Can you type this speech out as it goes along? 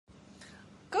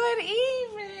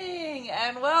evening,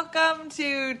 and welcome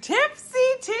to Tipsy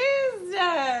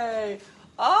Tuesday.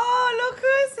 Oh, look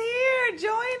who's here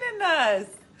joining us.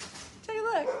 Take a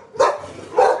look.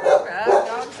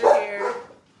 Dogs are here.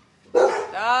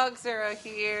 Dogs are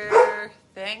here.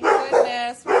 Thank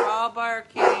goodness we're all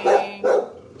barking. Thank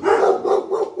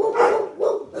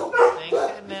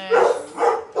goodness.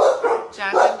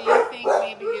 Jacqueline, do you think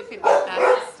maybe you could get that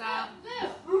to stop?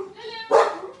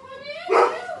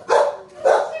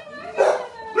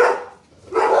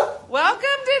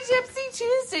 Welcome to Tipsy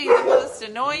Tuesday, the most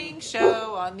annoying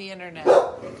show on the internet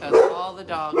because all the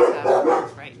dogs have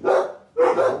words right now.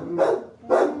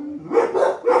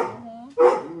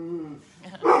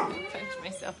 Punch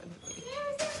myself in the face.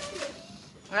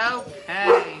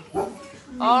 Okay.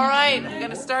 All right, I'm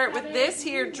going to start with this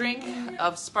here drink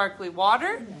of sparkly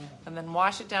water and then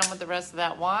wash it down with the rest of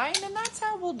that wine, and that's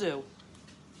how we'll do.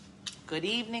 Good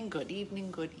evening, good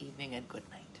evening, good evening, and good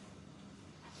night.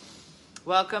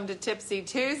 Welcome to Tipsy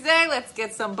Tuesday. Let's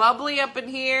get some bubbly up in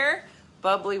here.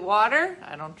 Bubbly water.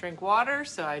 I don't drink water,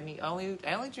 so I only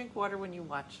drink water when you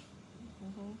watch.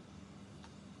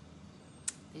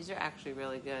 These are actually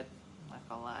really good. I'm not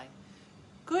gonna lie.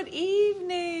 Good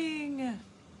evening.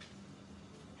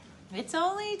 It's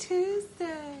only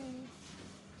Tuesday.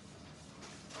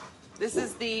 This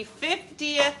is the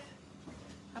 50th.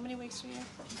 How many weeks are you?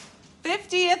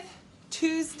 50th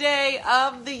Tuesday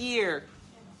of the year.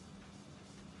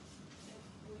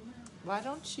 Why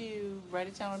don't you write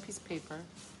it down on a piece of paper?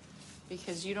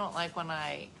 Because you don't like when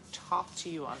I talk to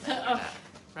you on the internet,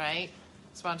 right?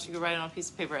 So why don't you go write it on a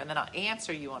piece of paper, and then I'll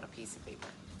answer you on a piece of paper.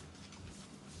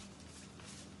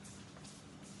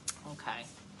 Okay.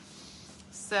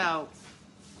 So,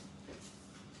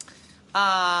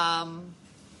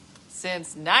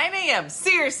 since 9 a.m.,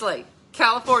 seriously,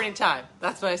 California time.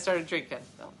 That's when I started drinking.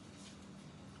 So,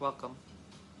 welcome.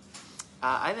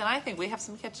 Then I think we have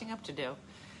some catching up to do.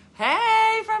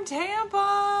 Hey, from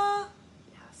Tampa.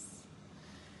 Yes.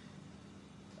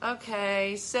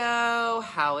 Okay, so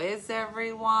how is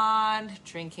everyone?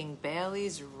 Drinking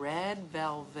Bailey's Red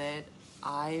Velvet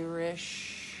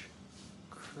Irish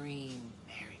Cream.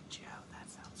 Mary Jo,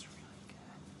 that sounds really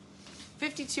good.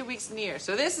 52 weeks in the year.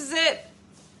 So this is it.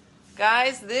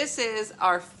 Guys, this is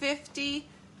our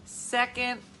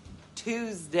 52nd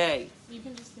Tuesday. You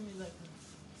can just give me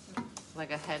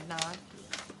like a head nod.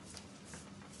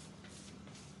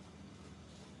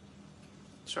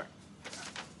 Sure.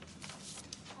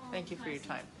 Thank you for your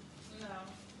time. No.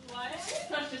 What?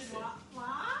 What?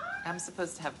 I'm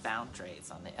supposed to have boundaries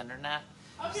on the internet.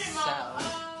 Okay, so Mom.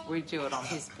 we do it on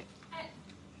piece of paper.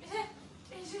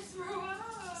 It just threw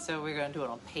up. So we're going to do it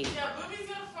on paper. Yeah, Booby's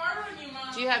gonna fart on you,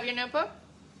 Mom. Do you have your notebook?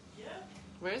 Yeah.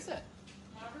 Where is it?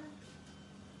 Never.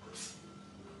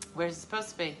 Where's it supposed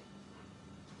to be?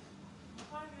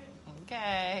 My pocket.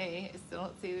 Okay. I still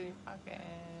don't see it in your pocket.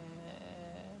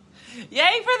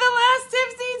 Yay for the last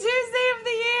Tipsy Tuesday of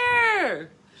the year!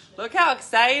 Look how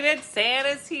excited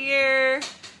Santa's here.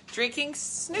 Drinking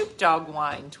Snoop Dogg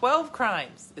wine. 12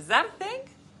 crimes. Is that a thing?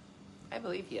 I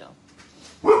believe you.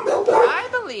 I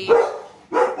believe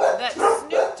that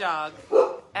Snoop Dogg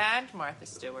and Martha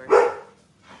Stewart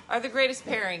are the greatest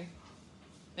pairing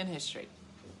in history.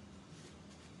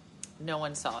 No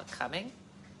one saw it coming.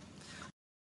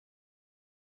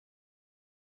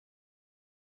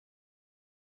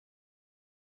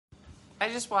 I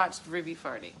just watched Ruby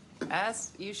farting,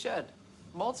 as you should,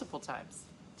 multiple times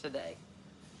today.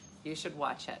 You should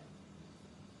watch it.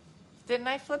 Didn't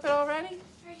I flip it already?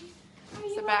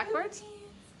 Is it backwards?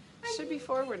 Should be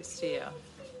forwards to you.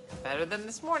 Better than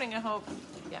this morning, I hope.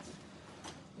 Yeah.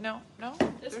 No.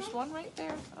 There's one right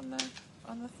there on the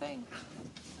thing.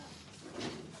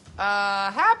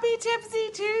 Happy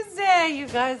Tipsy Tuesday, you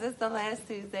guys. It's the last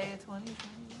Tuesday of 2020.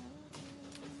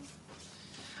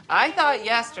 I thought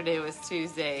yesterday was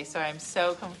Tuesday, so I'm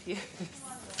so confused.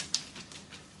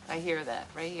 I hear that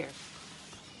right here.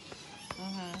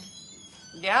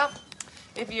 Yep.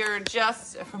 If you're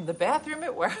just from the bathroom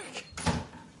at work,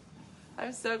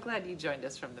 I'm so glad you joined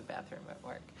us from the bathroom at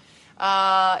work.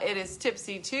 It is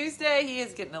Tipsy Tuesday. He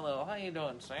is getting a little, how you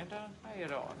doing, Santa? How you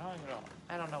doing?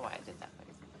 I don't know why I did that.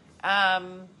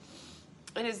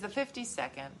 It is the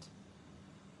 52nd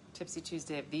Tipsy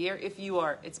Tuesday of the year. If you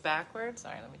are, it's backwards.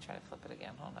 All right, let me try to flip it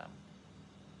again. Hold on.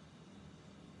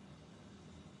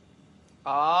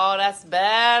 Oh, that's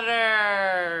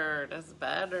better. That's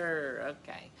better.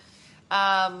 Okay.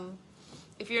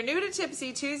 If you're new to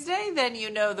Tipsy Tuesday, then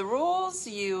you know the rules.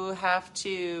 You have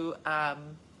to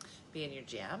be in your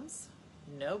jams,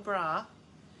 no bra,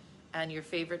 and your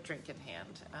favorite drink in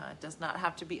hand. It does not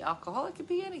have to be alcohol. It could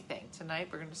be anything. Tonight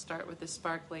we're going to start with the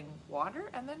sparkling water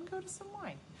and then go to some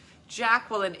wine.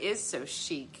 Jacqueline is so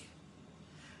chic.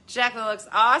 Jacqueline looks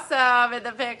awesome in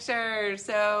the picture.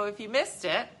 So if you missed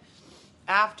it,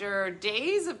 after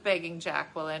days of begging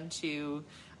Jacqueline to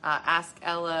ask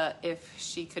Ella if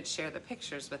she could share the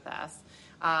pictures with us,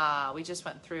 we just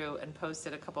went through and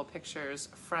posted a couple pictures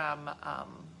from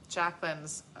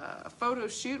Jacqueline's photo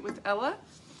shoot with Ella.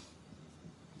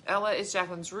 Ella is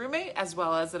Jacqueline's roommate as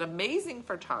well as an amazing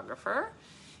photographer.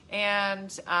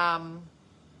 And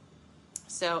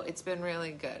so it's been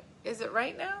really good. Is it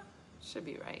right now? Should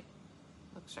be right.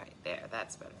 Looks right. There,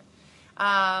 that's better.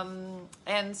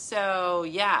 And so,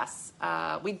 yes,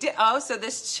 we did. Oh, so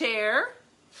this chair,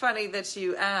 funny that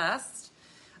you asked.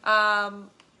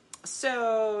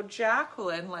 So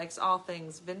Jacqueline likes all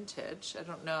things vintage. I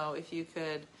don't know if you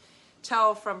could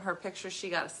tell from her picture she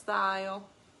got a style.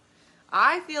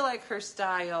 I feel like her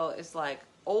style is like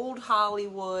old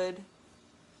Hollywood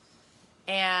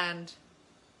and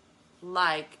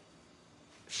like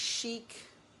chic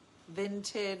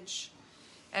vintage.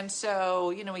 And so,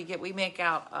 you know, we make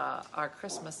out our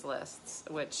Christmas lists,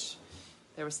 which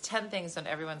there was 10 things on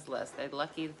everyone's list. They're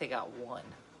lucky that they got one.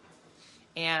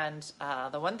 And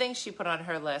the one thing she put on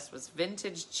her list was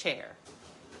vintage chair.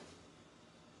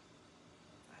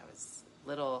 I was a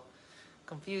little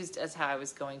confused as how I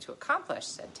was going to accomplish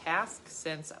said task,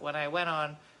 since when I went on,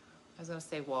 I was going to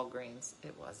say Walgreens,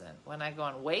 it wasn't. When I go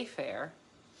on Wayfair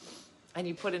and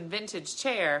you put in vintage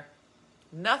chair,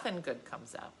 nothing good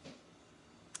comes up.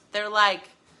 They're like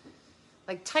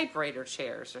typewriter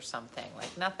chairs or something,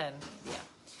 like nothing, yeah.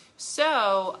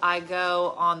 So I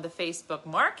go on the Facebook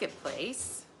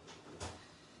Marketplace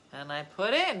and I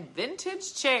put in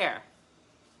vintage chair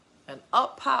and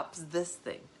up pops this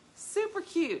thing. Super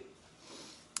cute.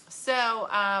 So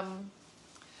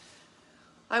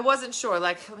I wasn't sure,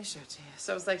 like, let me show it to you.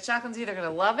 So it was like, Jacqueline's either going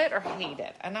to love it or hate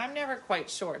it. And I'm never quite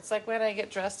sure. It's like when I get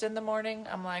dressed in the morning,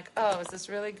 I'm like, oh, is this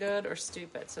really good or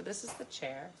stupid? So this is the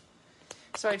chair.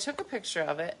 So I took a picture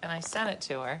of it and I sent it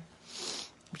to her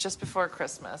just before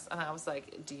Christmas. And I was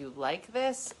like, do you like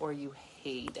this or you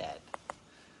hate it?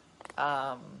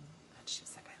 And she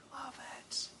was like, I love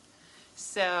it.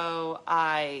 So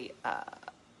I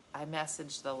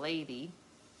messaged the lady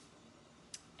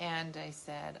and I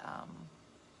said,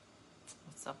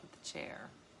 what's up with the chair?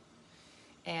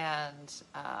 And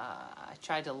I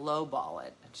tried to lowball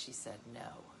it, and she said no.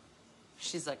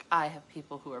 She's like, I have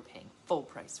people who are paying full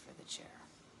price for the chair.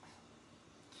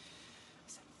 I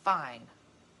said, fine,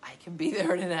 I can be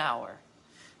there in an hour.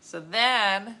 So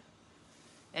then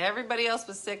everybody else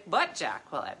was sick but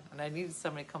Jacqueline, and I needed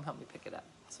somebody to come help me pick it up.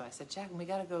 So I said, Jacqueline, we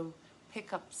got to go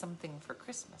pick up something for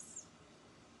Christmas.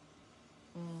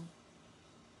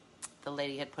 The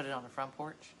lady had put it on the front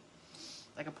porch,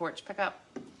 like a porch pickup.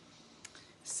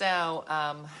 So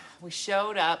we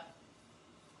showed up,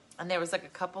 and there was like a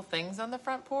couple things on the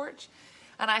front porch,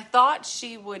 and I thought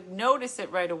she would notice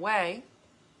it right away,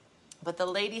 but the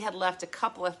lady had left a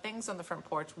couple of things on the front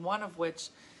porch, one of which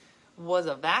was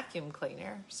a vacuum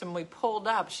cleaner. So when we pulled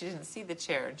up, she didn't see the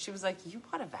chair, and she was like, you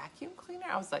bought a vacuum cleaner?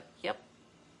 I was like, yep.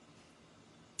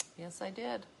 Yes, I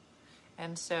did.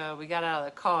 And so we got out of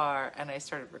the car and I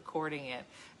started recording it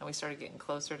and we started getting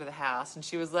closer to the house. And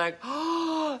she was like,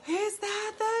 oh, is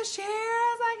that the chair?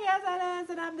 I was like, yes, it is.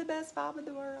 And I'm the best mom in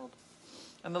the world.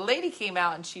 And the lady came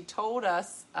out and she told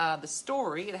us the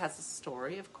story. It has a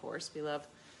story, of course. We love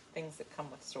things that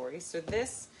come with stories. So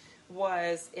this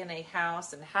was in a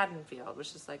house in Haddonfield,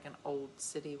 which is like an old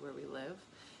city where we live.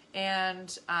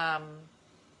 And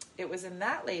it was in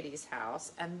that lady's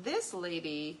house. And this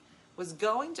lady was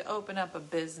going to open up a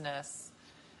business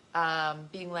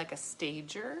being like a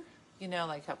stager, you know,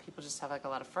 like how people just have like a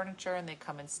lot of furniture and they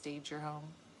come and stage your home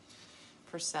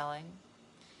for selling.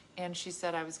 And she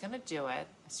said, I was going to do it.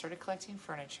 I started collecting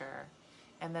furniture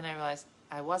and then I realized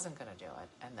I wasn't going to do it.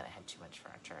 And then I had too much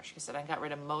furniture. She said, I got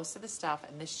rid of most of the stuff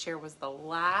and this chair was the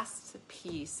last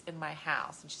piece in my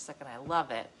house. And she's like, and I love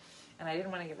it. And I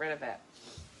didn't want to get rid of it.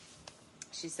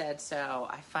 She said, so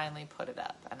I finally put it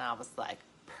up and I was like,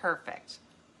 perfect.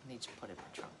 I need to put it in my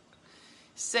trunk.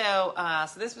 So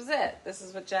this was it. This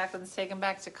is what Jacqueline's taken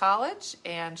back to college,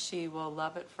 and she will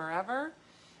love it forever.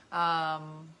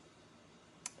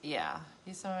 Yeah.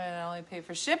 You only pay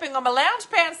for shipping on my lounge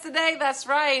pants today. That's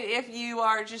right. If you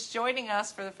are just joining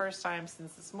us for the first time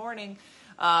since this morning,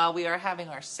 we are having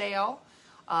our sale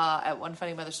at One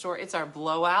Funny Mother Store. It's our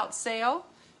blowout sale.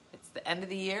 It's the end of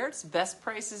the year. It's best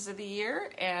prices of the year,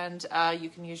 and you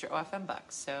can use your OFM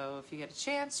bucks. So if you get a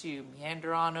chance, you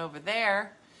meander on over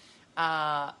there,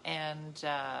 and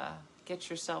get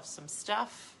yourself some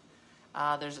stuff.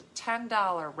 There's a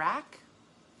 $10 rack,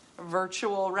 a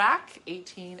virtual rack,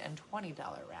 $18 and $20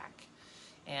 rack.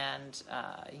 And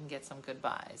you can get some good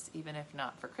buys, even if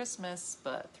not for Christmas,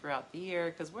 but throughout the year.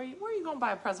 Because where are you going to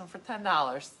buy a present for $10?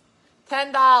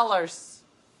 $10.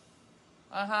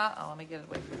 Oh, let me get it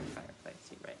away from the fireplace.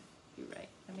 You're right.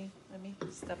 Let me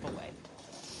step away.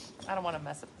 I don't want to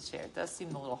mess up the chair. It does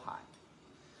seem a little hot.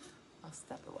 I'll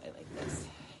step away like this.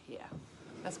 Yeah,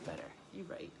 that's better. You're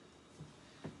right.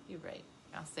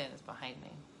 I'll stand this behind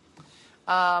me.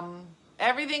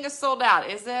 Everything is sold out,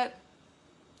 is it?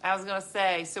 I was going to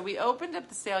say, so we opened up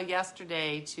the sale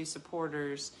yesterday to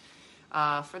supporters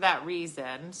for that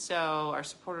reason. So our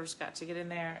supporters got to get in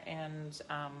there and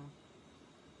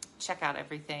check out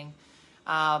everything.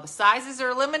 The sizes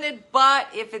are limited, but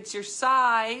if it's your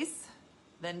size,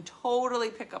 then totally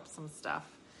pick up some stuff.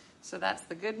 So that's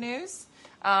the good news.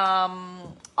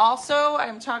 Also,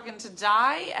 I'm talking to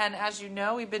Di, and as you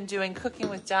know, we've been doing Cooking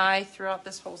with Di throughout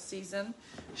this whole season.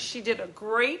 She did a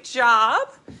great job,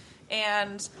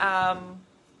 and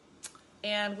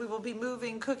we will be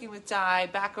moving Cooking with Di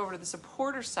back over to the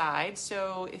supporter side.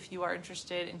 So if you are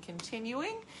interested in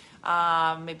continuing,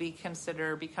 maybe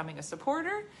consider becoming a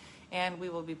supporter. And we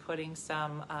will be putting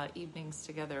some evenings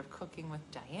together of cooking with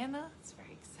Diana. It's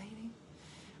very exciting.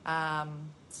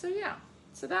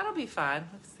 So that'll be fun.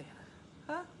 Look, Santa.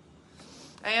 Huh?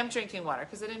 I am drinking water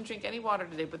because I didn't drink any water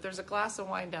today, but there's a glass of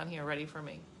wine down here ready for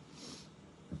me.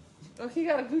 Oh, he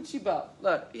got a Gucci belt.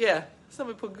 Look, yeah.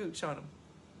 Somebody put Gucci on him.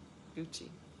 Gucci.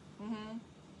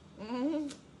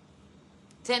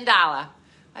 $10.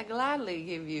 I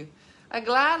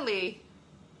gladly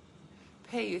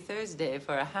pay you Thursday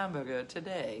for a hamburger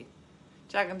today.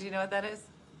 Jacqueline, do you know what that is?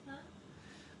 Huh?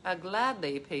 I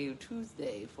gladly pay you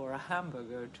Tuesday for a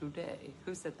hamburger today.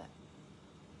 Who said that?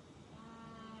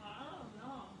 I don't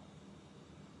know.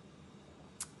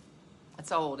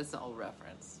 It's old. It's an old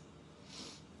reference.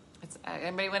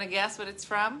 Anybody want to guess what it's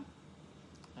from?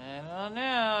 I don't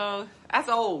know. That's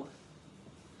old.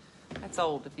 That's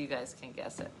old if you guys can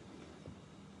guess it.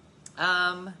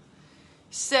 I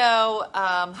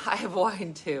have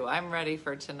wine too. I'm ready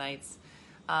for tonight's.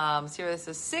 See where this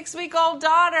is. 6-week-old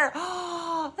daughter.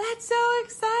 Oh, that's so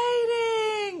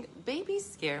exciting. Babies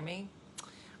scare me.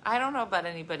 I don't know about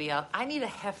anybody else. I need a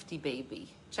hefty baby.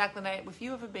 Jacqueline, if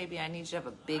you have a baby, I need you to have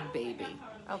a big baby.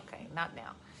 Okay, not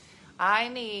now. I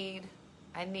need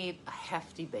a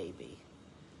hefty baby.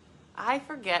 I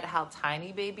forget how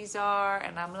tiny babies are,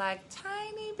 and I'm like,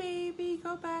 tiny baby,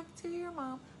 go back to your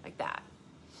mom. Like that.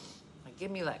 Like, give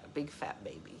me like a big fat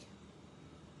baby.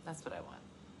 That's what I want.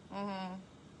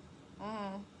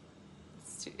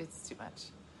 It's too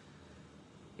much.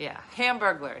 Yeah,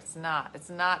 Hamburglar. It's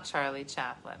not Charlie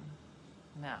Chaplin.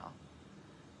 No.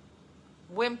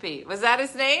 Wimpy. Was that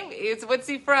his name? What's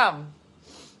he from?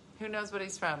 Who knows what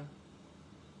he's from?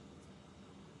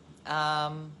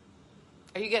 Are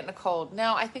you getting a cold?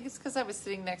 No, I think it's because I was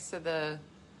sitting next to the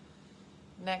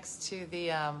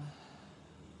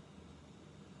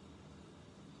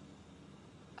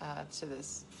to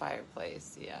this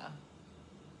fireplace. Yeah.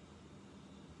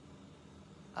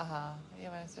 Yeah.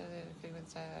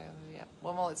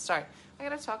 When will it start? I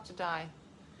gotta talk to Di.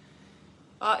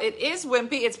 It is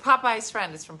Wimpy. It's Popeye's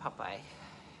friend. It's from Popeye,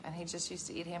 and he just used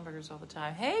to eat hamburgers all the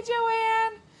time. Hey,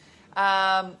 Joanne.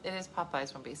 It is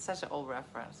Popeye's Wimpy. Such an old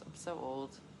reference. I'm so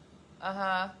old.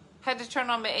 Had to turn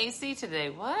on my AC today.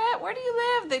 What? Where do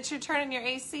you live that you're turning your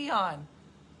AC on?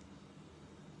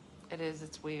 It is.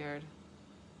 It's weird.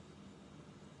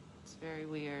 It's very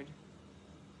weird.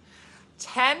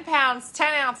 10 pounds,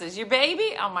 10 ounces. Your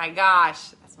baby? Oh my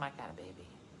gosh. That's my kind of baby.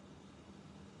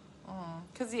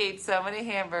 Because he ate so many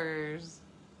hamburgers.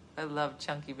 I love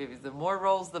chunky babies. The more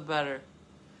rolls, the better.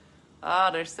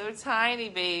 Oh, they're so tiny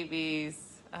babies.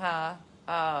 Oh,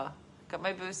 got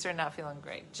my booster, not feeling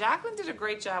great. Jacqueline did a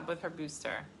great job with her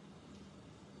booster.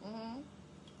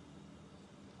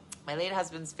 My late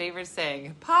husband's favorite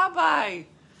saying, Popeye.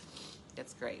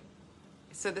 It's great.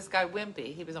 So this guy,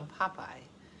 Wimpy, he was on Popeye.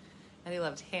 And he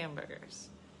loved hamburgers.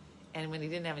 And when he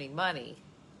didn't have any money,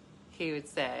 he would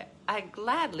say, I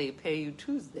gladly pay you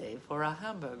Tuesday for a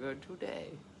hamburger today.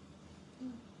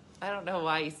 I don't know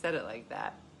why he said it like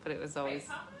that, but it was always... Wait,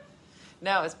 Popeye?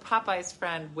 No, it was Popeye's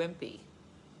friend, Wimpy.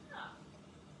 Oh.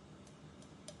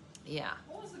 Yeah.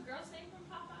 What was the girl's name from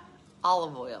Popeye?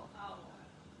 Olive oil. Oh.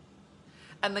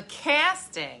 And the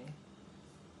casting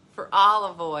for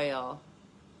Olive Oil,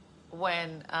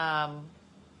 when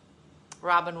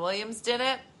Robin Williams did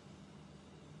it,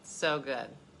 so good.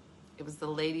 It was the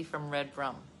lady from Red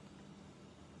Rum.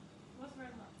 What's Red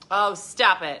Rum? Oh,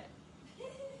 stop it.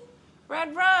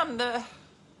 Red Rum,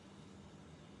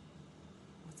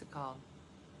 what's it called?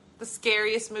 The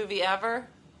scariest movie ever?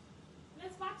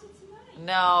 Let's watch it tonight.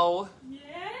 No. Yes.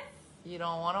 You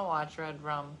don't want to watch Red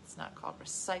Rum. It's not called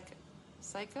Psycho.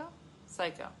 Psycho?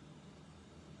 Psycho.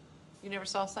 You never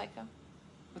saw Psycho?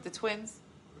 With the twins?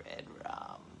 Red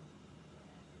Rum.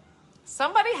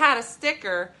 Somebody had a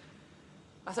sticker,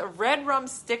 a Red Rum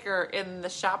sticker in the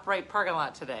ShopRite parking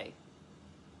lot today.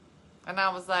 And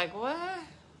I was like, what?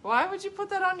 Why would you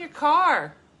put that on your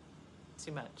car?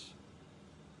 Too much.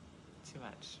 Too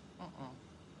much.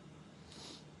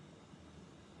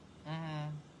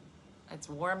 It's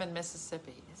warm in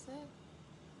Mississippi, is it?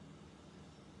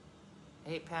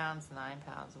 8 pounds, 9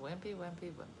 pounds. Wimpy, wimpy,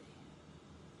 wimpy.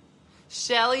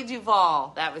 Shelley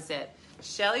Duvall. That was it.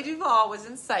 Shelley Duvall was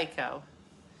in Psycho.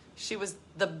 She was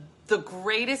the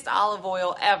greatest olive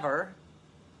oil ever.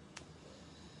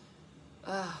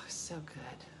 Oh, so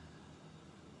good.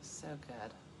 So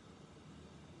good.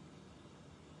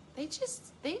 They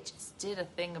just did a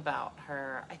thing about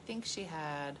her. I think she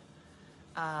had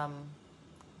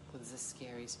what was the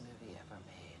scariest movie ever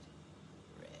made?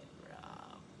 Red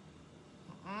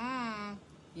Rum.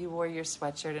 You wore your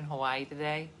sweatshirt in Hawaii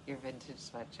today? Your vintage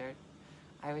sweatshirt?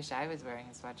 I wish I was wearing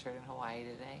a sweatshirt in Hawaii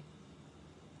today.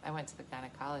 I went to the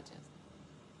gynecologist.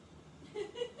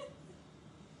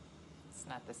 It's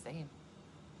not the same.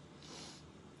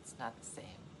 It's not the same.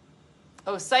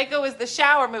 Oh, Psycho is the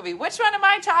shower movie. Which one am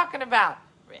I talking about?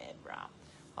 Red Rum.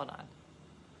 Hold on.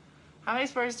 How many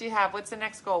spurs do you have? What's the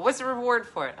next goal? What's the reward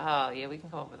for it? Oh, yeah, we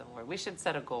can come up with a reward. We should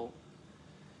set a goal.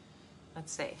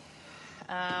 Let's see.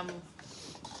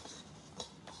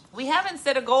 We haven't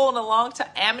set a goal in a long time.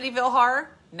 Amityville Horror?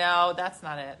 No, that's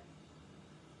not it.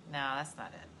 No, that's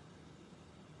not it.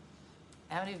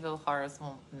 Amityville Horror is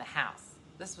in the house.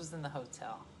 This was in the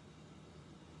hotel.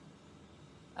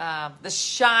 The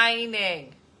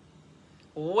Shining.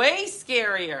 Way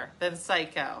scarier than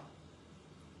Psycho.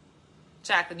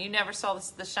 Jacqueline, you never saw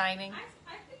The Shining?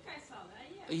 I think I saw that,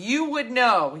 yeah. You would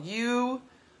know. You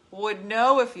would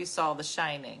know if you saw The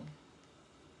Shining.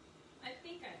 I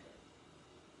think I did.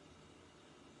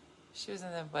 She was in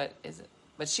the,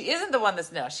 but she isn't the one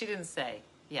that's, no, she didn't say.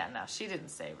 Yeah, no, she didn't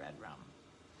say Red Rum.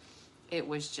 It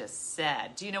was just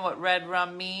sad. Do you know what Red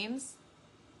Rum means?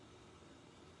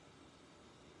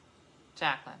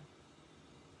 Jacqueline.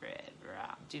 Red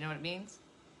Rum. Do you know what it means?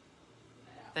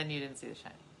 Yeah. Then you didn't see The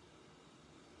Shining.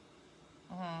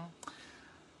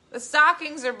 The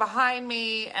stockings are behind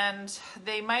me, and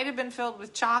they might have been filled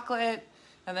with chocolate,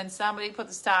 and then somebody put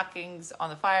the stockings on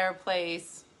the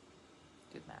fireplace.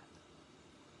 Do that.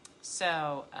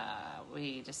 So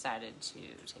we decided to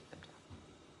take them down.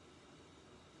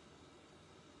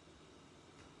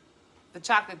 The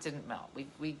chocolate didn't melt.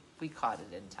 We caught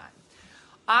it in time.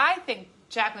 I think,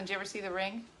 Jacqueline, did you ever see The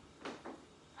Ring?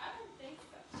 I don't think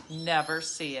so. Never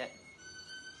see it.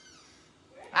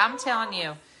 I'm telling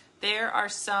you, there are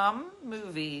some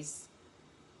movies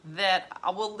that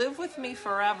will live with me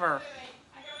forever. Wait.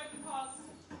 I gotta pause.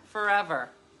 Forever.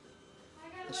 I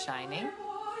gotta The let Shining.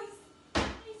 pause.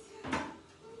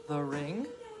 The Ring. Do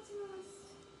that to us.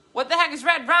 What the heck is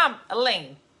Red Rum,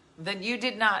 Elaine? Then you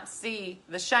did not see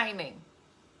The Shining.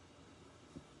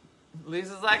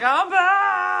 Lisa's like, I'm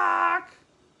back.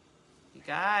 You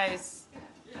guys,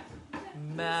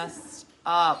 messed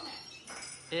up.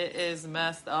 It is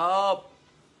messed up.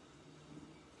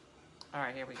 All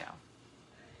right, here we go.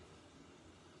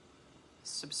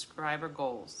 Subscriber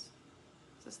goals.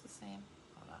 Is this the same?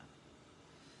 Hold on.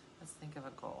 Let's think of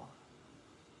a goal.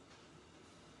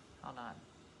 Hold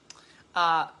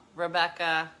on.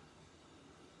 Rebecca.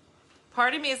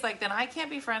 Part of me is like, then I can't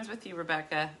be friends with you,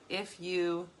 Rebecca, if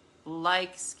you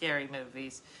like scary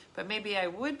movies. But maybe I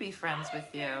would be friends with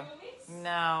you.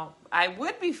 No, I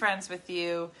would be friends with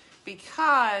you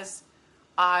because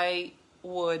I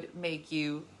would make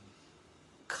you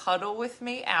cuddle with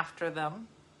me after them.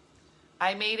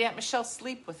 I made Aunt Michelle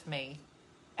sleep with me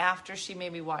after she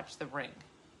made me watch The Ring.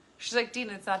 She's like,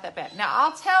 Dina, it's not that bad. Now,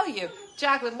 I'll tell you,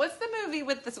 Jacqueline, what's the movie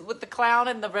with the clown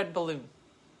and the red balloon?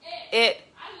 It.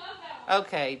 I love that one.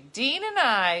 Okay, Dean and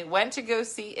I went to go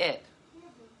see It.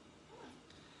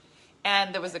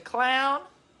 And there was a clown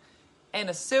in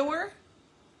a sewer.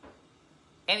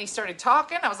 And he started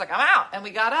talking. I was like, I'm out. And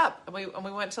we got up. And we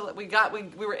went to, we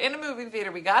were in a movie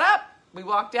theater. We got up. We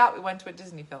walked out. We went to a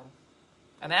Disney film.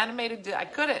 An animated, I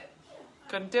couldn't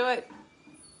do it.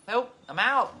 Nope, I'm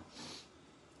out.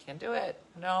 Can't do it.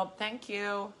 No, thank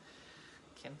you.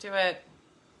 Can't do it.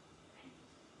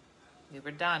 We were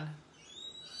done.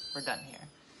 We're done here.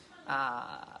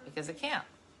 Because I can't.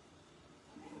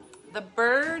 The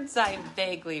birds I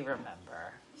vaguely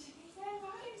remember.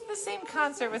 The same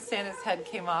concert with Santa's head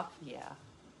came off. Yeah.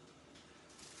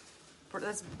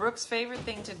 That's Brooke's favorite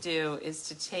thing to do is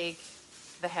to take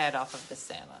the head off of the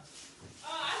Santa. Oh,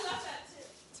 I love that too.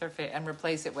 It's her favorite, and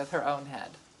replace it with her own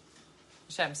head,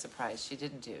 which I'm surprised she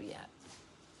didn't do yet.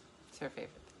 It's her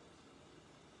favorite.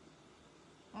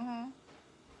 Right,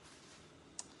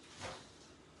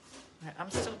 I'm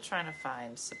still trying to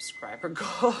find subscriber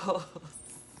goals.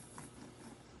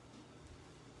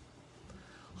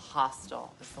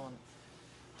 Hostel is the one.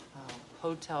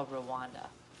 Hotel Rwanda.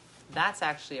 That's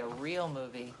actually a real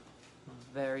movie.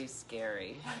 Very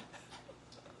scary.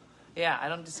 Yeah, I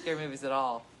don't do scary movies at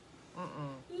all.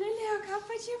 Lulu, come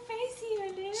put your face here,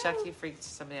 Lulu. Chucky freaked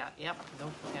somebody out. Yep,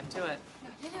 nope, can't do it. No,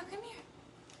 Lulu, come here.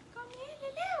 Come here,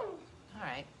 Lulu. All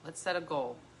right, let's set a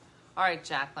goal. All right,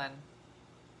 Jacqueline.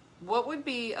 What would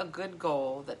be a good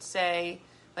goal that say,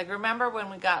 like, remember when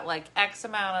we got like X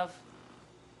amount of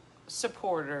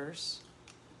supporters,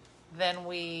 then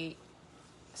we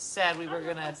said we were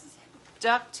going to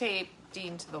duct tape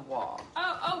Dean to the wall.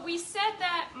 Oh, we said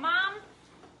that, Mom.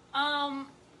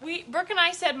 Brooke and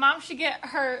I said Mom should get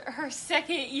her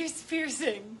second ear's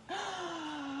piercing.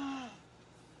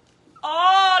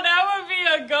 Oh, that would be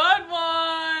a good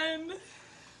one.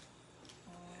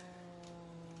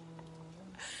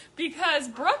 Because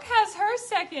Brooke has her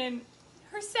second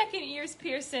ear's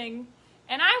piercing,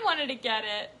 and I wanted to get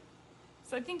it,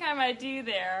 so I think I might do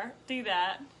that.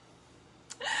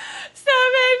 So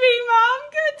maybe Mom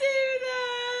could do that.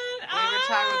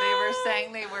 They were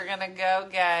saying they were gonna go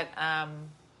get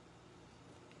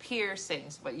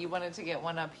piercings, but you wanted to get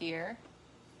one up here.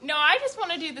 No, I just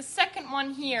want to do the second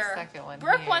one here. Second one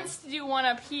Brooke here. wants to do one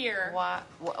up here.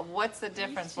 What's the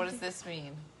difference? What does this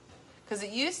mean? Because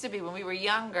it used to be when we were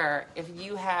younger, if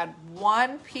you had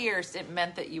one pierced, it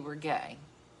meant that you were gay.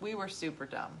 We were super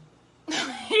dumb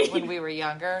when we were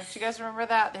younger. Do you guys remember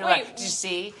that? They were like, "Did you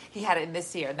see? He had it in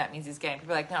this ear, and that means he's gay." And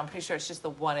people were like, "No, I'm pretty sure it's just the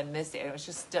one in this ear."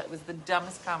 It was the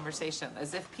dumbest conversation,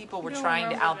 as if people were don't trying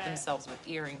to remember out that. themselves with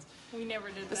earrings. We never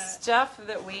did The that. stuff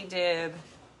that we did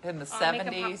in the I'll make a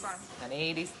 70s popcorn. and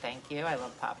 80s. Thank you. I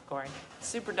love popcorn.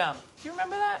 Super dumb. Do you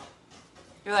remember that?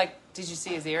 You're like, "Did you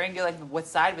see his earring?" You're like, "What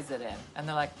side was it in?" And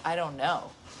they're like, "I don't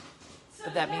know.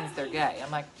 But that means they're gay."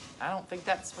 I'm like, "I don't think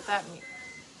that's what that means."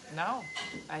 No,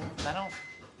 I don't.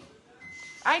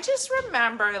 I just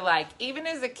remember, like, even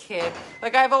as a kid,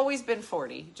 like, I've always been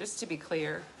 40, just to be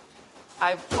clear.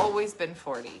 I've always been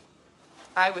 40.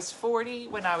 I was 40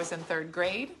 when I was in 3rd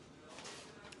grade.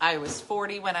 I was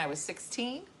 40 when I was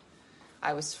 16.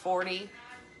 I was 40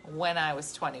 when I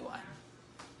was 21.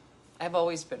 I've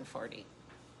always been 40.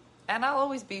 And I'll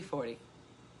always be 40.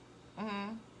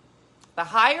 The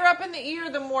higher up in the ear,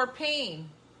 the more pain.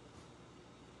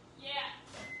 Yeah.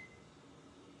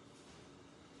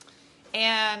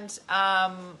 And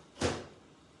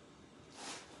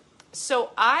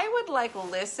so I would like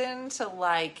listen to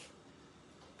like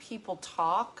people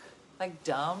talk like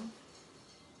dumb.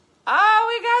 Oh,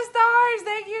 we got stars!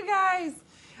 Thank you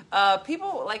guys.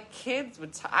 People like kids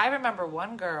would. I remember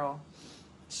one girl.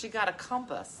 She got a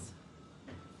compass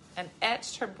and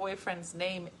etched her boyfriend's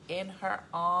name in her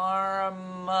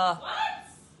arm. What?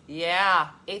 Yeah,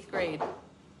 8th grade.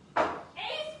 8th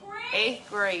grade? 8th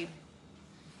grade.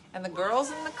 And the girls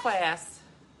in the class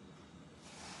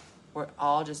were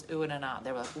all just oohing and ahhing.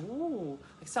 They were like, ooh,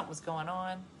 like something was going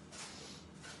on.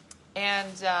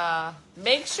 And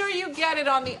make sure you get it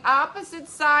on the opposite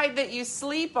side that you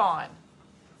sleep on.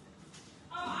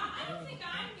 Oh, I don't think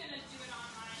I'm going to do it on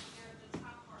mine here at the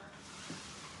top part.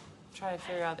 Try to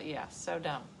figure out that, yeah, so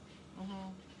dumb.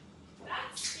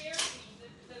 That scares me,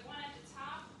 the one at the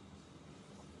top.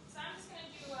 So I'm just going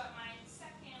to do my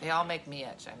second. They all make me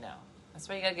itch, I know. That's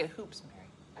why you gotta get hoops,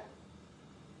 Mary.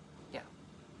 Yeah.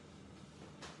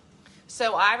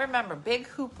 So I remember big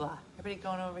hoopla. Everybody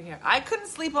going over here. I couldn't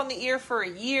sleep on the ear for a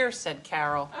year, said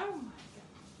Carol. Oh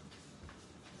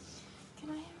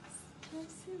my God. Can I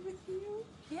sit with you?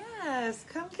 Yes,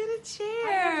 come get a I have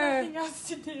chair. nothing else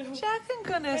to do. Jack, I'm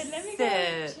gonna Wait, let me go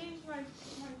sit. change my...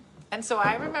 And so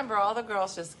I remember all the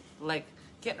girls just like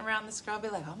getting around this girl, be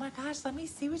like, "Oh my gosh, let me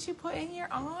see what you put in your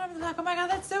arm." They're like, "Oh my God,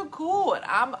 that's so cool." And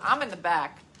I'm in the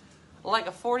back, like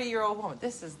a 40-year-old woman.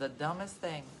 This is the dumbest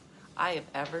thing I have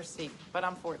ever seen. But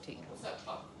I'm 14. What's that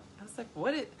talk? I was like,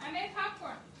 "What did I made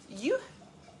popcorn. you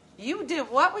did?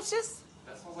 What was just?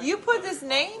 You put this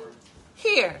name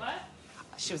here?" What?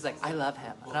 She was like, "I love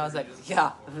him," and I was like,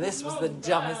 "Yeah, this was the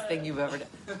dumbest thing you've ever done."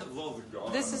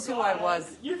 This is who I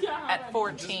was You can't have at any.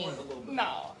 14.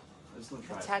 No.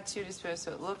 Tattooed his face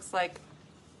so it looks like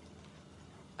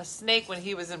a snake when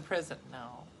he was in prison.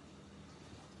 No.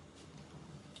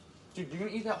 Dude, you're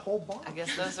gonna eat that whole box. I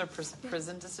guess those are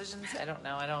prison decisions. I don't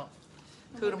know. I don't.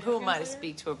 Who am I to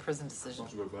speak to a prison decision?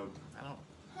 Let's go to bed. I don't.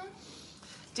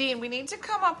 Dean, we need to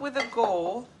come up with a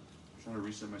goal I'm trying to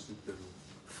reset my sleep schedule.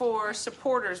 for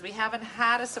supporters. We haven't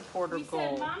had a supporter We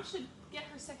goal. said mom should get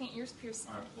her second ear's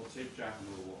piercing. Alright, we'll tape Jack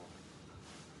into the wall.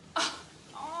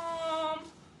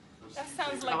 That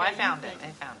sounds like Oh, I found it. I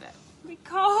found it.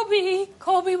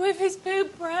 Colby with his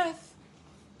poop breath.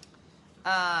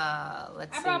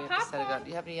 Let's I see. brought We have to set it popcorn. up. Do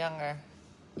you have any younger?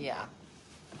 Yeah.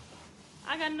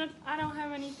 I don't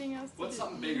have anything else to What's do.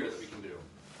 something bigger that we can do?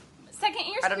 Second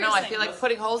ear's I don't know. piercing. I feel like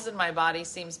putting holes in my body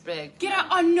seems big. Get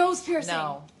a nose piercing.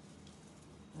 No.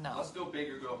 No. Let's go big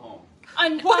or go home.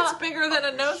 What's bigger than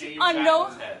a nose? Shave a Jack's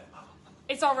nose- head.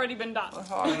 It's already been done.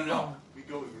 No. We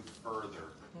go even further.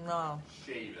 No.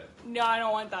 Shave it. No, I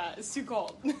don't want that. It's too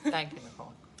cold. Thank you,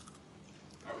 Nicole.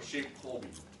 Alright, we shave Colby.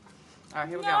 All right,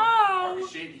 here we go. Alright, No. we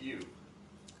shave you.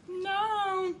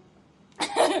 No.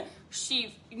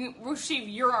 We'll shave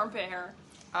your armpit hair.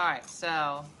 All right,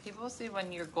 so people see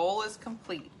when your goal is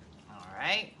complete. All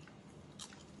right.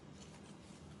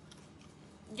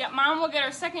 Yeah, mom will get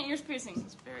her second ear's piercing.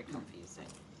 It's very confusing.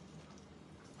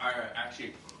 Alright,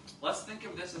 actually, let's think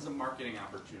of this as a marketing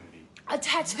opportunity. A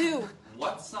tattoo.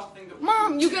 What's something that we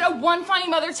Mom, can you do? get a one funny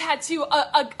mother tattoo.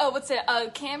 What's it? A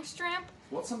camp strap?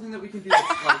 What's something that we can do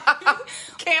that's like...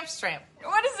 Camp stamp.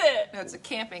 What is it? No, it's a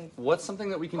camping. What's something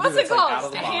that we can What's do it that's like called? out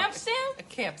of the A box? camp stamp? A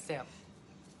camp stamp.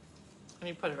 Let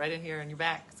me put it right in here in your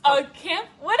back. It's A called- camp?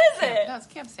 What is it? No, it's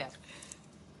camp stamp.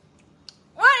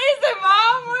 What is it,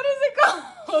 Mom? What is it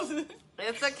called?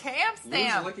 It's a camp Who's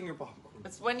stamp. licking your popcorn?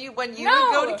 It's when you would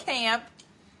No. go to camp.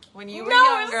 When you were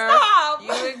No, younger, stop. you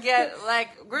would get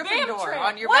like Gryffindor tramp.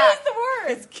 on your What back. is the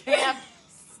word? It's camp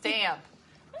stamp.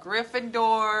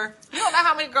 Gryffindor. You don't know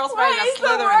how many girls What probably got is the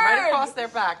Slytherin right word? across their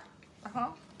back.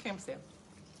 Camp stamp.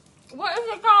 What is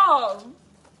it called?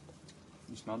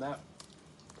 You smell that?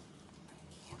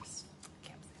 Camp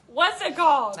stamp. What's it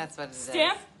called? That's what it is.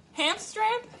 Stamp? Ham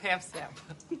stamp? Ham stamp.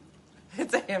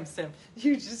 It's a ham stamp.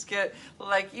 You just get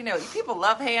like people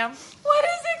love ham, What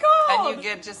is it called? and you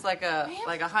get just like a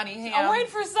honey I'm ham. waiting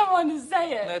for someone to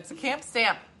say it. It's a camp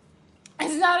stamp.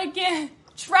 It's not again.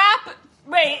 Trap.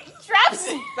 Wait. Trap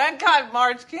stamp. Thank God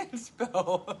Marge can't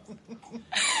spell.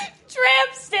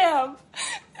 Tramp stamp.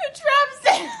 Trap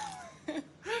stamp.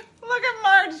 Look at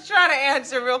Marge trying to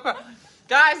answer real quick.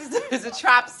 Guys, it's a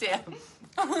trap stamp.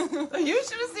 You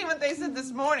should have seen what they said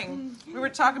this morning. We were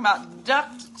talking about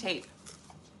duct tape.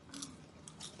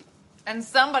 And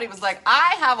somebody was like,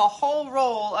 I have a whole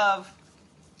roll of...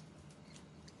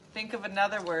 Think of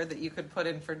another word that you could put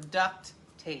in for duct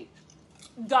tape.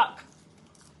 Duck.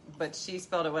 But she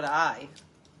spelled it with an I.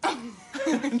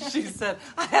 And she said,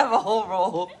 I have a whole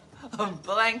roll of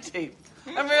blank tape.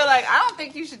 And we were like, I don't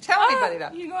think you should tell anybody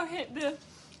that. You go hit the...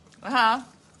 Uh-huh.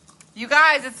 You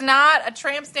guys, it's not a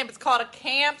tramp stamp. It's called a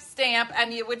camp stamp,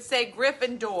 and you would say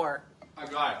Gryffindor. I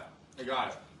got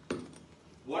it.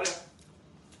 What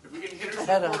if we can hit our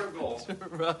Head up. supporter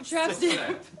goal? Trap Say,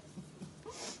 stamp.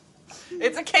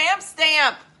 It's a camp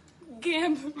stamp.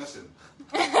 Gamp. listen,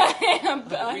 A ham.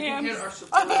 we A can hit ham. our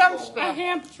supporter ham goal. A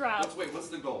ham trap. What's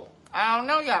the goal? I don't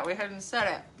know yet. We hadn't said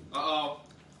it. Uh-oh.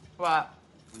 What?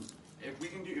 If we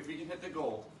can hit the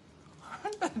goal,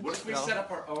 what if we set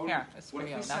up our own? Here, it's what for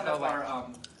if you. we Now set go up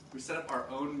away. we set up our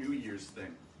own New Year's thing?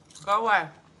 Go away.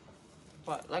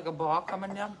 What, like a ball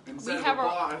coming down? Instead of have a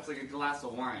our- ball, it's like a glass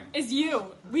of wine. It's you.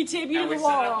 We tape you And to we the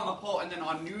set it up on the wall. pole, and then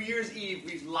on New Year's Eve,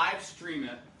 we live stream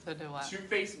it So do what? to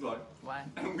Facebook, Why?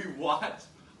 and we watch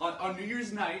on New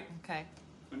Year's night, Okay.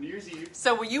 on New Year's Eve.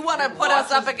 So you want to We put us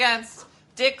watch up this- against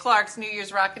Dick Clark's New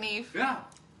Year's Rockin' Eve? Yeah,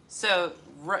 So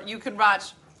you can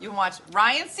watch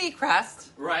Ryan Seacrest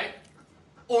right.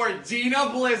 Or Dina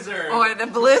Blizzard. or the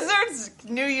Blizzard's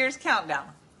New Year's Countdown.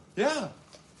 Yeah.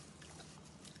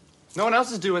 No one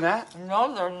else is doing that.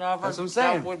 No, they're never. That's what I'm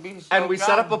saying. That would be so And we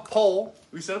set up a dumb. poll.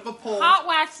 We set up a poll. Hot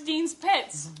wax Dean's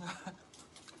pits.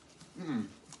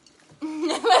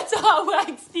 Let's hot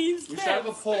wax Dean's We pits. set up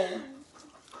a poll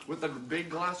with a big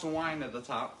glass of wine at the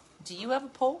top, Do you have a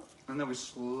pole? and then we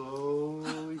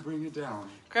slowly bring it down.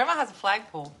 Grandma has a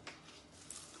flagpole.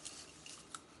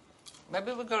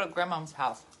 Maybe we'll go to Grandma's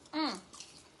house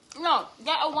No,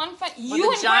 get a one fun. with You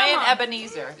a and giant Grandma.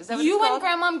 Ebenezer. Is that what You it's and called?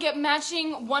 Grandma get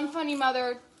matching one funny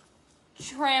mother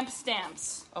tramp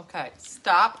stamps. Okay,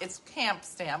 stop. It's camp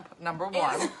stamp number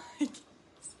one.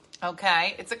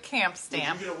 Okay, it's a camp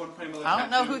stamp. Would you get a one funny mother I don't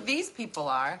know tattoo? who these people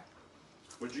are.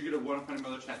 Would you get a one funny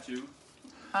mother tattoo?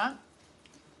 Huh?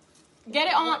 Get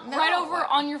it on No. right over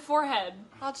on your forehead.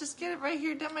 I'll just get it right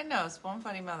here down my nose. One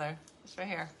funny mother. It's right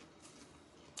here.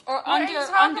 Or What are you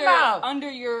talking about?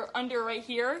 under right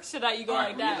here, so that you go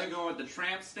like We're that. either going with the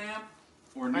tramp stamp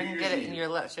or I New can Year's get it Eve. in your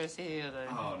lip. Should I see you?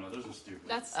 Oh no, those are stupid.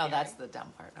 That's Oh, scary. that's the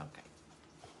dumb part. Okay.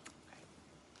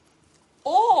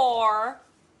 Or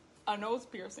a nose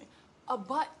piercing. A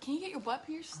butt. Can you get your butt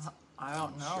pierced? I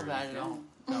don't know Sure that. you I can.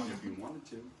 don't. If you wanted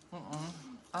to.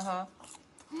 Uh-huh.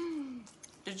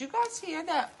 Did you guys hear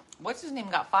that? What's his name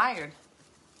got fired?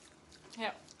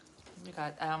 Yeah. You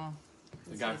got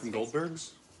The guy from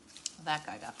Goldberg's? that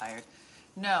guy got fired.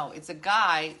 No, it's a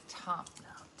guy.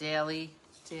 Daly.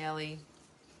 The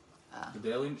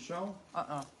Daily Show?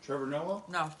 Trevor Noah?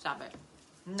 No, stop it.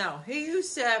 No, he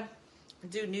used to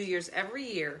do New Year's every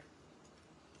year,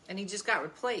 and he just got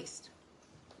replaced.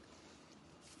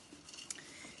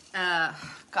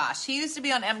 Gosh, he used to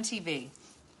be on MTV.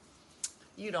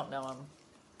 You don't know him.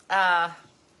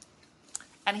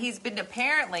 And he's been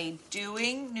apparently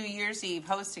doing New Year's Eve,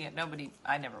 hosting it.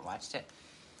 I never watched it.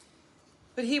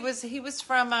 But he was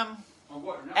from On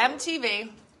what? No. MTV,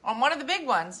 on one of the big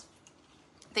ones.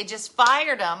 They just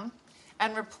fired him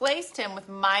and replaced him with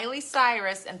Miley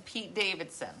Cyrus and Pete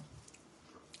Davidson.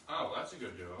 Oh, that's a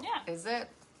good duo. Yeah. Is it?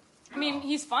 I mean,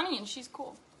 he's funny and she's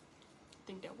cool. I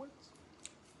think that works.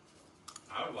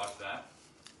 I would watch that.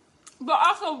 But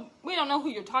also, we don't know who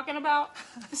you're talking about.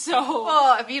 So.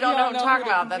 Well, if you don't know what I'm who talking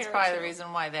to about, that's compare it probably the to.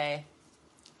 reason why they...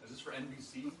 Is this for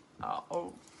NBC?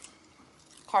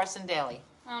 Carson Daly.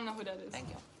 I don't know who that is. Thank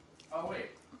you. Oh,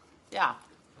 wait. Yeah,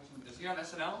 Is he on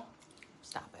SNL?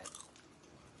 stop it.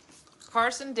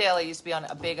 Carson Daly used to be on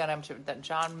a big on MTV. That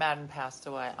John Madden passed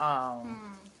away. Oh.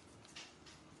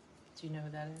 Do you know who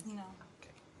that is? No.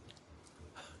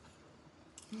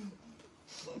 Okay.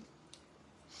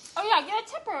 Oh yeah, get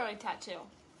a temporary tattoo.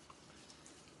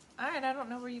 All right, I don't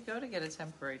know where you go to get a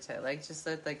temporary tattoo. Like, just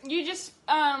like, You just,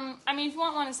 I mean, if you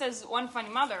want one that says "One Funny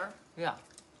Mother," yeah.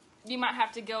 you might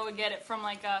have to go and get it from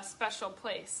like a special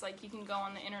place. Like you can go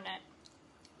on the internet.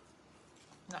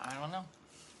 No, I don't know.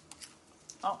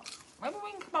 Oh, maybe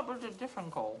we can come up with a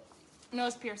different goal.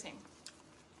 Nose piercing,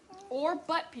 or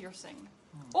butt piercing,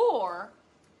 or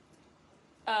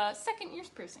second ears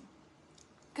piercing.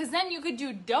 Because then you could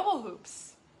do double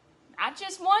hoops, not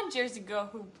just one Jersey girl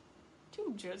hoop,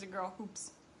 2 Jersey girl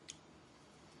hoops.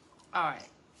 All right.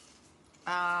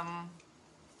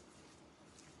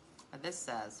 This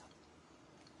says.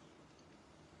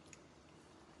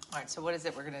 All right. So what is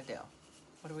it we're gonna do?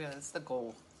 What are we gonna? This is the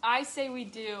goal. I say we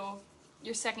do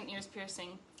your second ears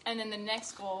piercing, and then the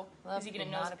next goal is you get a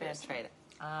nose not a bad piercing. trade.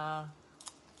 I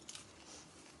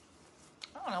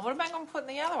don't know. What am I gonna put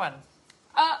in the other one?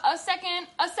 A second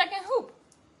hoop.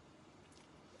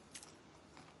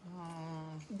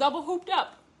 Double hooped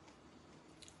up.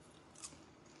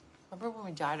 Remember when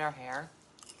we dyed our hair?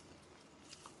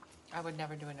 I would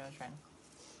never do a nose ring.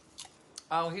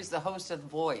 Oh, he's the host of The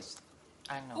Voice.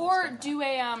 I know. Or do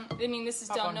a I mean, this is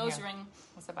Pop still a on nose here. ring.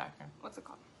 What's the back here? What's it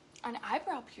called? An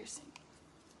eyebrow piercing.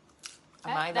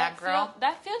 Am I that girl?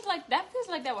 That feels like that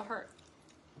would hurt.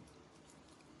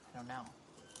 I don't know.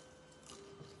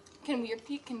 Can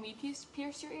we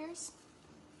pierce your ears?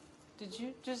 Did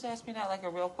you just ask me that like a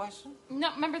real question?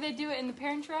 No, remember they do it in the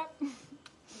Parent Trap.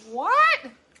 What?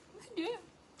 They do it.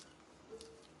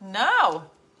 No.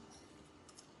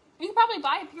 You could probably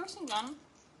buy a piercing gun.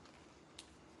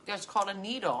 It's called a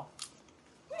needle.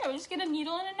 Yeah, we just get a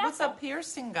needle and a knuckle. What's a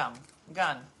piercing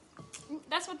gun?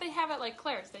 That's what they have at like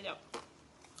Claire's. They do.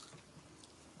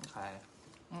 Okay.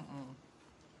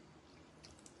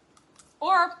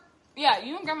 Or yeah,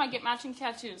 you and Grandma get matching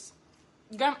tattoos.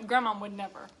 Grandma would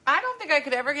never. I don't think I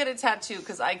could ever get a tattoo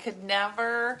because I could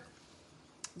never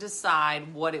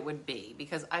decide what it would be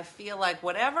because I feel like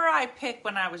whatever I picked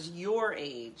when I was your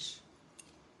age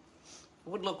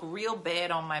would look real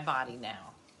bad on my body now.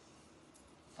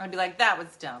 I'd be like, that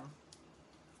was dumb.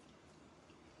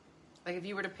 Like if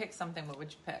you were to pick something, what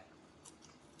would you pick?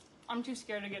 I'm too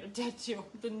scared to get a tattoo.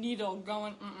 The needle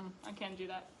going. I can't do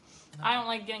that. No. I don't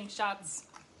like getting shots.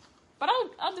 But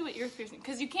I'll do it ear piercing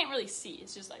because you can't really see.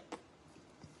 It's just like.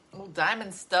 Oh,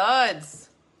 diamond studs.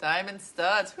 Diamond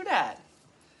studs. Who that?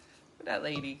 Who that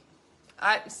lady?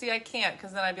 I can't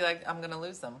because then I'd be like, I'm gonna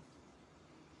lose them.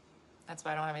 That's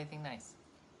why I don't have anything nice.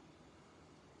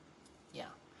 Yeah.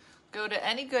 Go to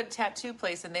any good tattoo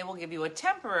place and they will give you a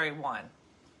temporary one.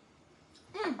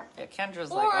 Yeah,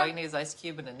 Kendra's like, all you need is Ice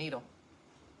Cube and a needle.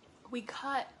 We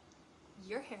cut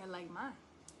your hair like mine.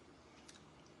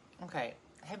 Okay.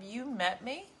 Have you met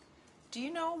me? Do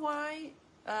you know why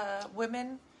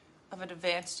women of an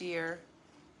advanced year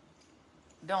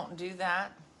don't do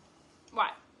that?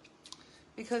 Why?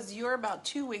 Because you're about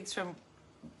 2 weeks from,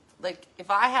 like, if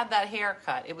I had that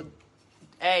haircut, it would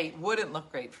wouldn't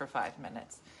look great for 5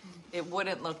 minutes. It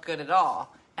wouldn't look good at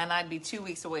all. And I'd be 2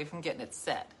 weeks away from getting it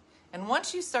set. And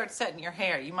once you start setting your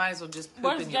hair, you might as well just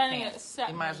poop in your pants.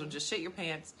 You might as well just shit your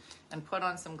pants and put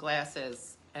on some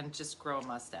glasses and just grow a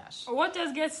mustache. What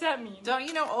does get set mean? Don't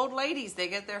you know old ladies, they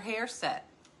get their hair set.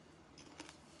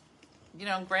 You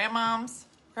know, grandma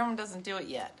doesn't do it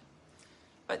yet.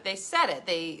 But they set it.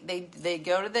 They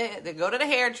go to the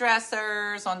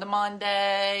hairdressers on the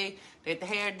Monday, they get the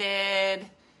hair did,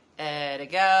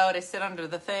 they sit under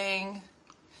the thing.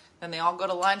 Then they all go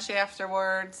to lunch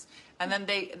afterwards. And then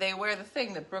they wear the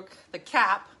thing, the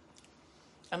cap.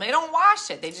 And they don't wash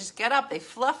it. They just get up, they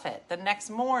fluff it the next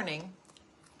morning.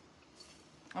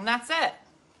 And that's it.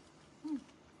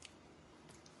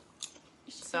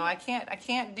 So I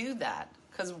can't do that.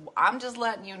 Because I'm just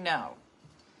letting you know.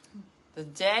 The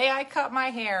day I cut my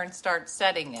hair and start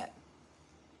setting it,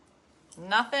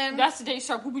 nothing. That's the day you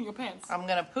start pooping your pants. I'm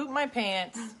going to poop my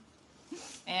pants.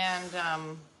 And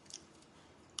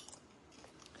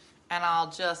I'll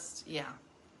just, yeah.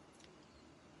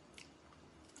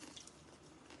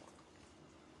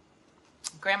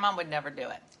 Grandma would never do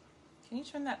it. Can you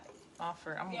turn that off?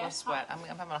 I'm going to sweat. I'm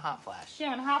having a hot flash. You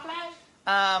having a hot flash?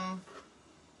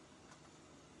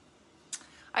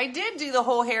 I did do the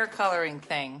whole hair coloring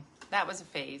thing. That was a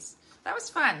phase. That was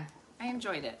fun. I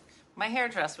enjoyed it. My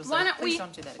hairdresser was like, please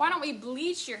don't do that again. Why don't we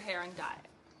bleach your hair and dye it?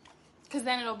 Because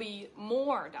then it'll be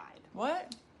more dyed.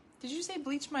 What? Did you say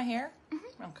bleach my hair?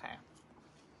 Mm-hmm. Okay.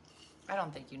 I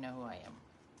don't think you know who I am.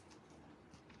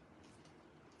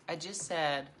 I just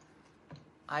said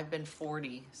I've been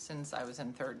 40 since I was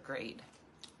in 3rd grade.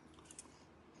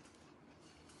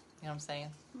 You know what I'm saying?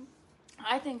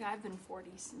 I think I've been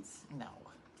 40 since. No.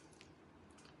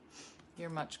 You're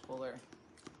much cooler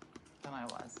than I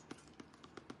was.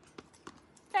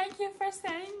 Thank you for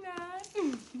saying that.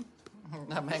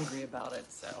 I'm angry about it,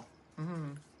 so.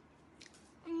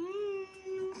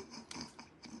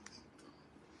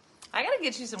 I gotta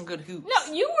get you some good hoops.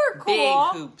 No, you were cool.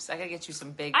 Big hoops. I gotta get you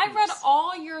some big I hoops. read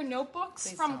all your notebooks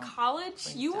Please from don't. college.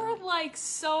 Please you don't. were like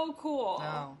so cool.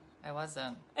 No, I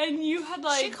wasn't. And you had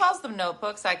like. She calls them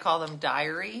notebooks. I call them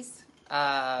diaries.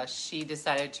 She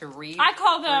decided to read. I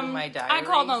call them. my diaries. I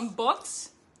call them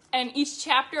books, and each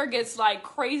chapter gets like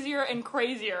crazier and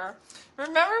crazier.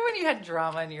 Remember when you had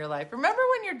drama in your life? Remember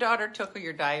when your daughter took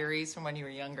your diaries from when you were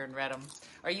younger and read them?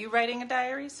 Are you writing a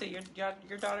diary so your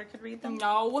daughter could read them?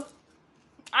 No,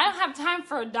 I don't have time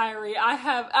for a diary. I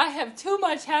have too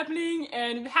much happening,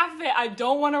 and half of it I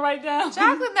don't want to write down.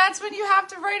 Jacqueline, that's when you have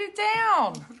to write it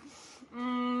down.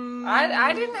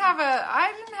 I didn't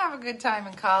have a good time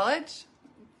in college.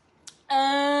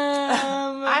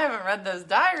 I haven't read those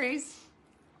diaries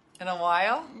in a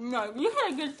while. No, you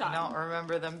had a good I time. don't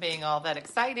remember them being all that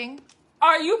exciting.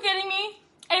 Are you kidding me?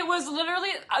 It was literally.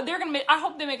 They're gonna make. I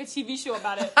hope they make a TV show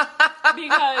about it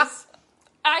because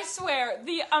I swear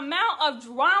the amount of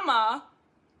drama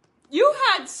you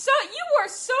had.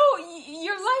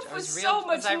 Your life was so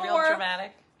much was I more. real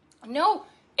dramatic? No,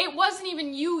 it wasn't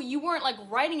even you. You weren't like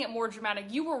writing it more dramatic.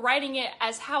 You were writing it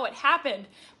as how it happened,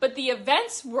 but the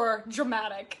events were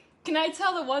dramatic. Can I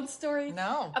tell the one story?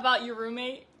 No. About your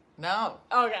roommate? No.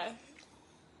 Okay.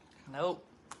 Nope.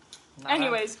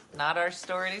 Anyways. Not our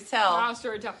story to tell. Not a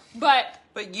story to tell.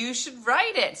 But you should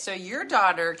write it so your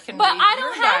daughter can But read I your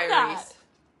don't have diaries. that.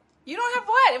 You don't have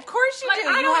what? Of course you Like, do.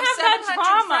 I You don't have have that 700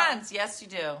 drama. friends. Yes, you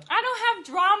do. I don't have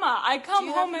drama. I come Do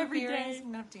you home have every hoop earrings? day. I'm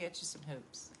gonna have to get you some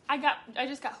hoops. I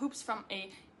just got hoops from a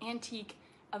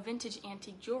vintage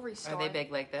antique jewelry store. Are they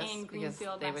big like this? In Because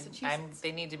Greenfield, they Massachusetts.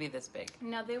 they need to be this big.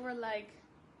 No, they were like.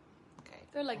 Okay.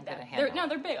 They're like I'm that. gonna handle it.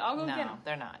 They're big. I'll go get No, them.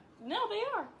 they're not. No, they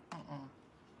are. Mm-mm.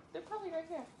 They're probably right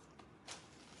here.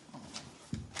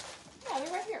 Yeah,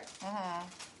 they're right here. Mm-hmm.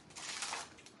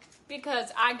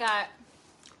 Because I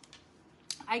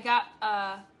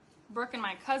got Brooke and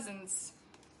my cousins.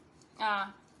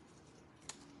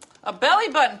 A belly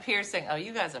button piercing. Oh,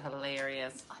 you guys are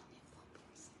hilarious.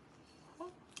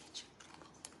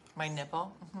 My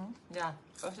nipple? Mm-hmm. Yeah.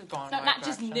 Both is going No, in the not right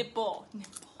just direction. nipple.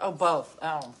 Oh, both.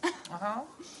 Oh. Uh-huh.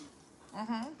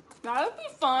 Mm-hmm. That would be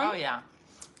fun. Oh, yeah.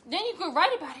 Then you could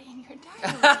write about it in your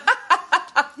diary.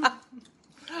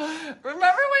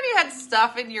 Remember when you had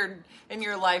stuff in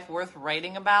your life worth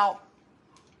writing about?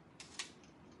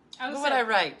 Look what I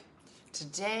write.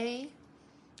 Today,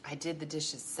 I did the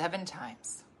dishes 7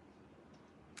 times.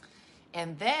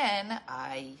 And then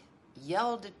I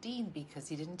yelled at Dean because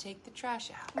he didn't take the trash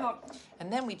out. No.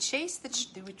 And then we chased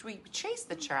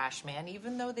the trash man,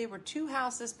 even though they were 2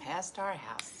 houses past our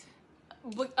house.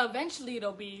 But eventually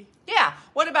it'll be. Yeah.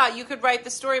 What about you could write the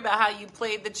story about how you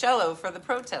played the cello for the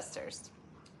protesters?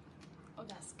 Oh,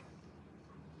 that's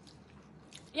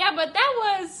Yeah, but that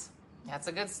was... That's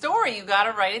a good story. You got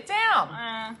to write it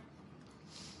down.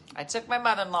 I took my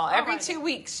mother-in-law every write 2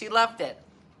 weeks. She loved it.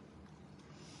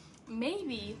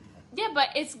 Maybe. Yeah, but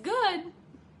it's good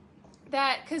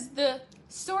that, because the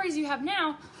stories you have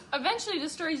now, eventually the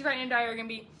stories you write in your diary are going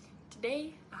to be,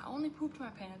 today I only pooped my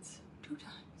pants 2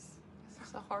 times. This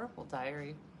is a horrible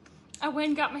diary. I went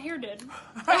and got my hair did.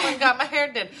 I went and got my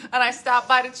hair did. And I stopped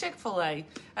by to Chick-fil-A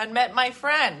and met my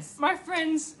friends. My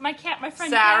friend Sarah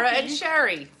Kathy and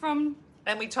Sherry. from...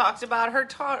 And we talked about her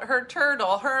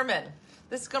turtle, Herman.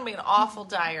 This is going to be an awful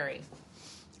diary.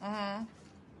 Mm-hmm.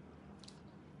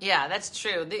 Yeah, that's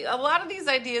true. A lot of these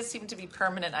ideas seem to be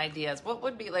permanent ideas. What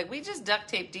would be, like, we just duct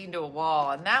taped Dean to a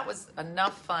wall, and that was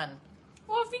enough fun.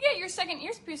 Well, if you get your second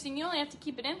ear piercing, you only have to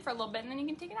keep it in for a little bit, and then you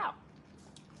can take it out.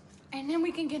 And then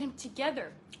we can get him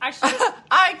together. I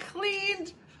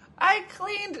cleaned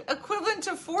equivalent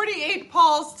to 48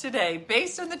 Pauls today,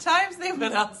 based on the times they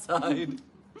went outside.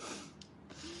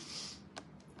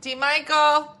 D. Michael.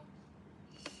 I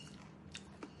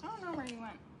don't know where he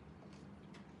went.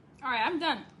 All right, I'm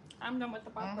done. I'm done with the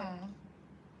popcorn.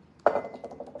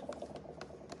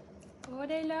 Oh,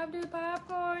 they love the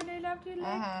popcorn. They love to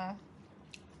like.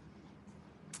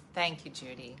 Thank you,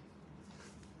 Judy.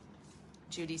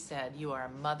 Judy said, you are a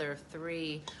mother of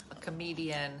 3, a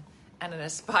comedian, and an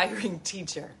aspiring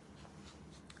teacher.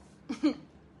 I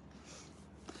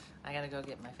gotta go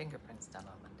get my fingerprints done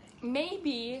on Monday.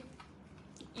 Maybe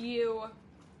you...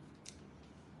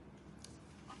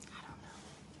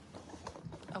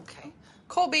 Okay.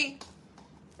 Colby,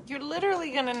 you're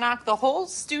literally gonna knock the whole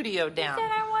studio down.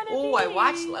 said I wanna Oh, be. I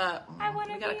watched... I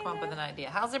wanna we gotta be come up there. with an idea.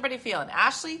 How's everybody feeling?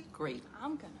 Ashley? Great.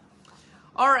 I'm gonna...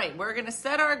 All right, we're gonna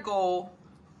set our goal.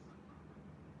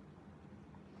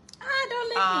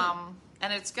 don't let me.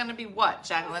 And it's gonna be what,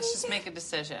 Jacqueline? Let's just make a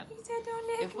decision. He said don't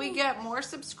let If we me. get more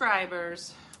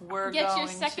subscribers, we're Get going your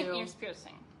second to... ears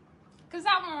piercing. Because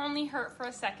that will only hurt for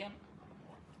a second.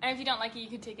 And if you don't like it, you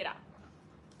can take it out.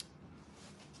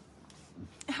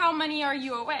 How many are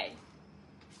you away?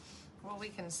 Well, we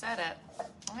can set it.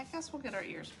 I guess we'll get our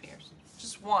ears pierced.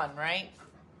 Just one, right?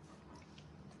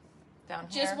 Down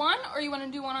here. Just one? Or you want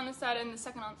to do one on the side and the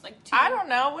second on, like, 2? I don't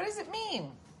know. What does it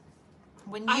mean?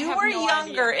 When I you have were no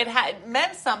younger, idea. it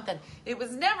meant something. It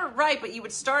was never right, but you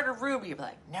would start a room. You'd be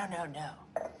like, no, no, no.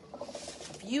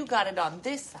 If you got it on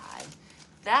this side,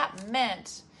 that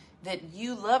meant that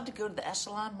you love to go to the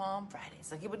Echelon Mom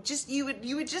Fridays. Like, it would just, you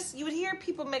would hear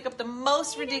people make up the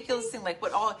most ridiculous thing. Like,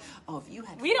 what all, if you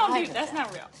had We don't 5 do, of that's them,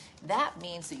 not real. that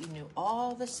means that you knew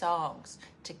all the songs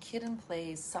to Kid and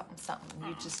Play's something, something.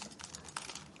 You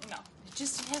No.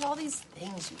 just had all these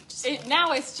things. You just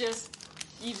Now it's just,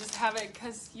 you just have it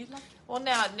because you like it. Well,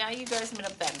 now you guys made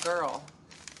up that girl.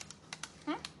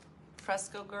 Hmm?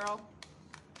 Fresco girl.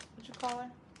 What'd you call her?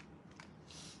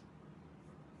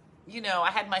 You know,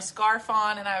 I had my scarf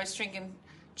on and I was drinking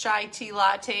chai tea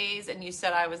lattes and you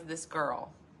said I was this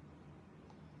girl.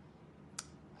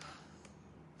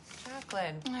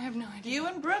 Jacqueline. I have no idea. You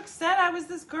and Brooke said I was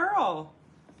this girl.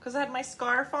 Because I had my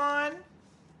scarf on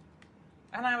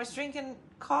and I was drinking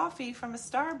coffee from a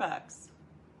Starbucks.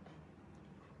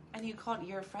 And you called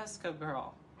you're a Fresco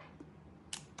girl.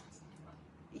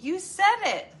 You said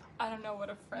it. I don't know what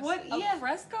a fresco. What? A Yeah.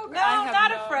 fresco? No, I have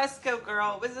not no- a Fresco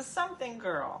girl. It was a something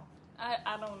girl.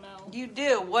 I don't know. You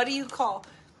do. What do you call?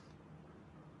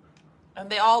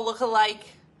 And they all look alike.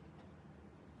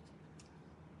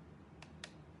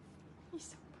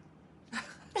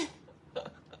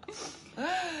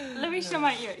 Let me show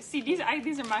my ears. See, these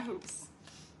are my hoops.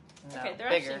 No, Okay, they're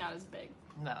bigger. actually not as big.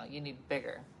 No, you need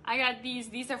bigger. I got these.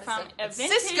 These are from a It's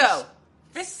vintage... Cisco.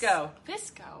 Fisco.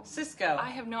 Fisco. Cisco.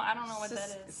 I don't know what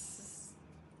that is.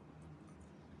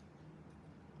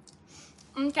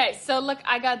 Okay, so look,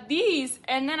 I got these,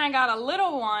 and then I got a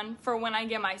little one for when I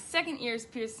get my second ears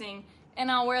piercing,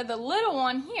 and I'll wear the little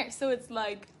one here. So it's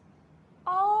like,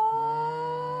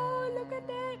 oh, look at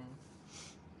that.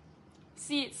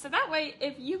 See, so that way,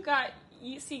 if you got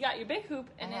your big hoop,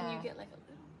 and then you get like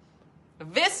a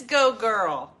little Visco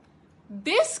girl.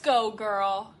 Visco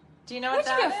girl. Do you know Where'd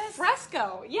what you that get is?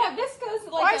 Fresco? Yeah, Visco's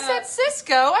like Well, I said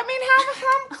Cisco. I mean,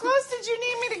 how close did you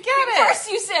need me to get it?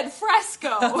 First you said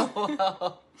Fresco.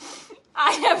 Well,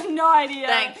 I have no idea.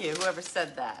 thank you, whoever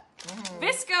said that.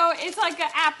 Visco, it's like an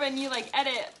app, and you like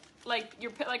edit, like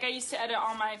I used to edit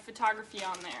all my photography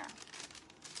on there.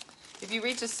 If you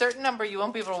reach a certain number, you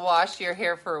won't be able to wash your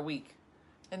hair for a week.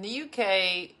 In the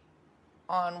UK,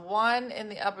 on one in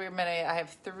the upper minute, I have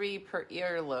 3 per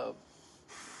earlobe.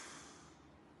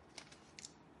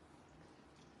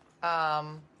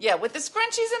 Yeah, with the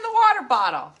scrunchies in the water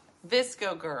bottle.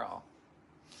 Visco girl.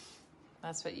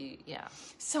 That's what you, yeah.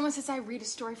 Someone says I read a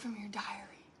story from your diary.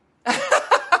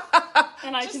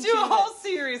 And I Just can do a choose whole it.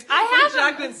 series. I where have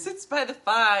Jacqueline sits by the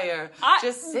fire,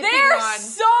 just sipping they're on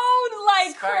so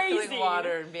like sparkling crazy.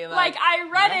 water and being like, I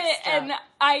read next it and up,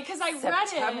 because I read it.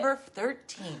 September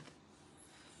 13th,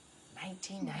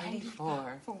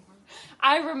 1994.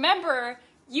 I remember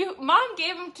Mom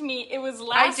gave them to me. It was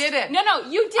last. I didn't. No,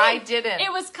 you did. I didn't.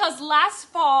 It was because last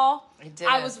fall I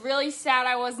didn't. I was really sad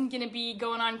I wasn't going to be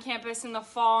going on campus in the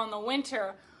fall and the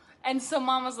winter, and so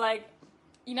Mom was like,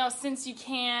 since you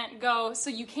can't go, so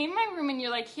you came to my room and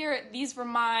you're like, here, these were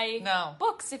my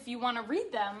books. If you want to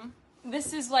read them,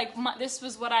 this is like my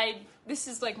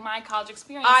college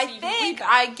experience. I so you think can read them.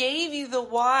 I gave you the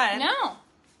one. No.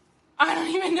 I don't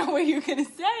even know what you're gonna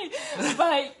say,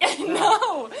 but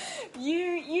no,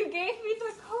 you gave me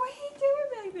the. What are you doing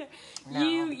back there?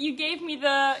 No. You gave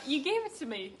it to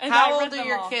me. And How I read old are them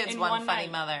your all kids? in One funny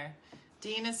night. mother.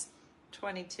 Dean is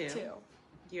 22. 2.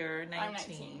 You're 19, I'm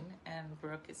 19. and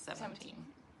Brooke is 17. 17.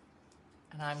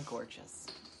 And I'm gorgeous.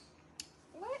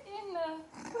 What in the?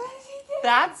 What is he doing?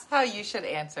 That's how you should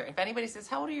answer. If anybody says,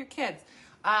 "How old are your kids?"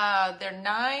 They're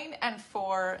 9 and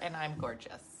 4, and I'm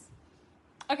gorgeous.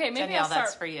 Okay, maybe Danielle, I'll start.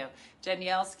 that's for you.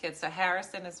 Danielle's kids. So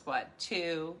Harrison is what,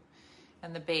 2,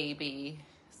 and the baby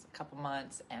is a couple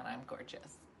months, and I'm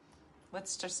gorgeous.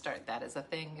 Let's just start that as a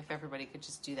thing. If everybody could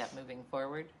just do that moving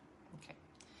forward. Okay.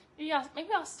 Yeah, maybe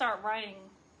I'll start writing.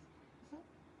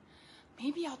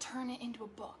 Maybe I'll turn it into a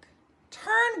book.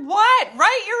 Turn what?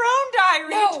 Write your own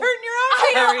diary. No. Turn your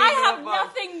own diary I into have a book.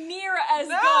 nothing near as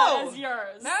No. good as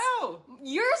yours. No.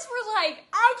 Yours were like,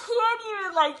 I can't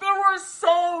even, they were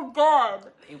so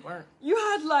good. They weren't. You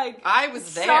had I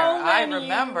was there. so I many,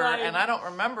 remember, like- and I don't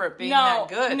remember it being no, that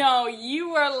good. No, you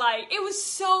were it was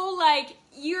so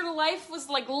your life was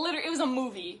literally, it was a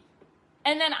movie.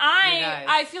 And then You guys.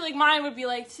 I feel like mine would be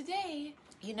today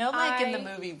You know, like in the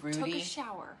movie took Rudy, a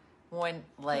shower. when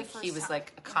the he first was time.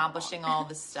 accomplishing all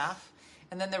this stuff,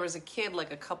 and then there was a kid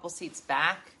a couple seats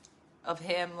back of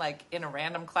him in a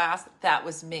random class. That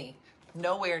was me,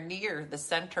 nowhere near the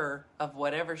center of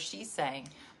whatever she's saying.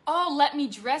 Oh, let me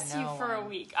dress you No for a one.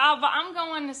 week. Oh, but I'm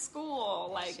going to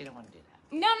school. She didn't want to do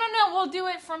that. No, we'll do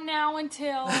it from now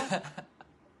until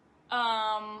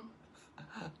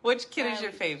Which kid is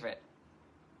your favorite?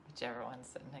 Whichever one's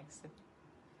sitting next to me.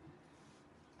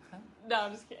 No,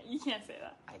 I'm just kidding. You can't say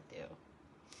that. I do.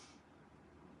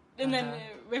 And then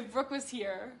if Brooke was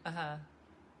here, Uh-huh.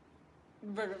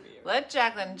 Brooke would be here. Let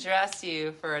Jacqueline dress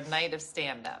you for a night of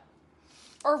stand-up.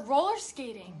 Or roller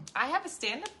skating. I have a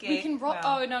stand-up gig. We can roll.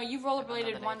 Well, Oh no, you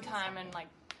rollerbladed that I one did time something. and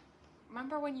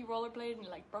remember when you rollerbladed and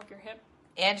broke your hip?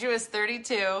 Andrew is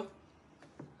 32.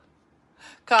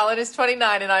 Colin is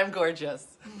 29, and I'm gorgeous.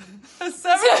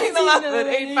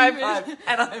 1711-855,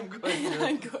 and I'm gorgeous.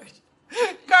 I'm gorgeous.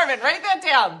 Carmen, write that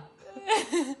down.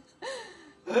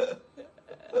 That's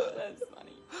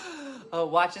funny. Oh,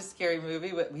 watch a scary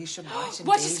movie. We should watch.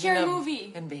 Watch a scary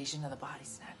movie. Invasion of the Body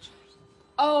Snatchers.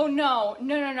 Oh no.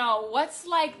 What's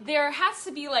there has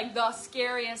to be the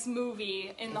scariest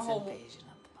movie in the whole. Invasion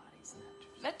of the Body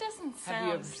Snatchers. That doesn't sound Have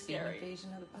you ever scary. seen Invasion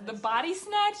of the Body The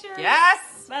Snatchers? Body Snatchers?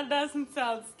 Yes. That doesn't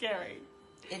sound scary.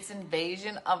 It's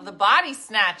Invasion of the Body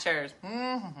Snatchers.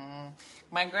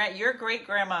 Your great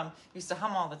grandma used to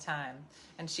hum all the time,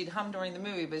 and she'd hum during the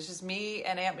movie. But it's just me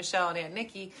and Aunt Michelle and Aunt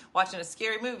Nikki watching a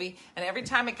scary movie, and every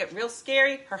time it got real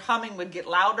scary, her humming would get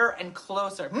louder and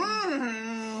closer.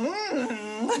 And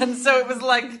so it was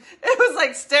like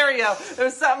stereo. There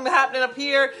was something happening up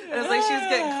here, and it was like she was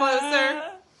getting closer.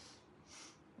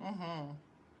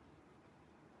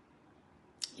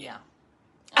 Yeah.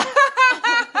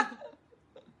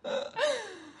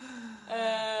 No,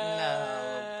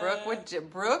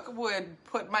 Brooke would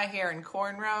put my hair in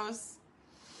cornrows.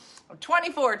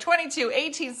 24, 22,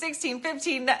 18, 16,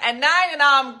 15, and 9, and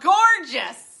I'm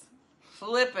gorgeous.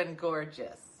 Flippin'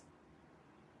 gorgeous.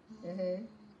 And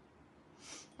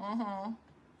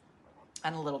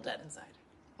a little dead inside.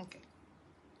 Okay.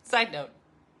 Side note.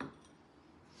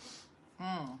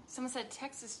 Someone said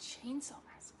Texas Chainsaw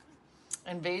Massacre.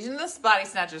 Invasion of the Body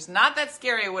Snatchers. Not that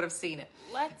scary. I would have seen it.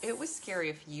 Let's. It was scary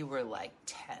if you were 10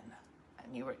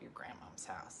 and you were at your grandmom's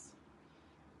house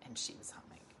and she was humming.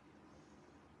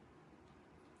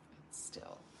 It's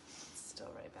still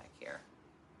right back here.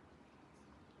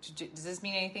 Does this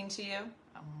mean anything to you?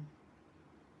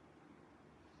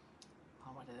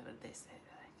 What did they say?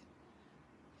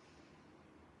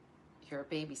 You're a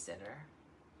babysitter.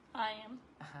 I am.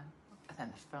 And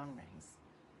then the phone rings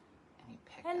and you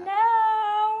pick up.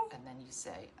 Hello. And then you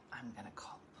say, I'm going to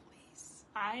call the police.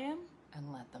 I am.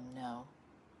 And let them know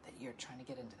that you're trying to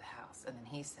get into the house. And then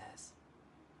he says,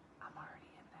 I'm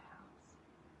already in the house.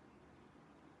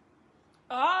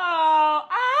 Oh,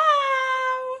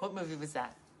 ow! What movie was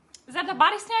that? Is that the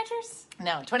Body Snatchers?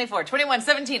 No, 24, 21,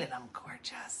 17, and I'm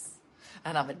gorgeous.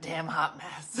 And I'm a damn hot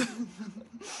mess.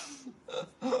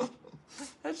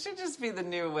 That should just be the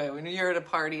new way. When you're at a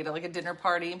party, at like a dinner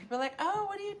party, and people are like, oh,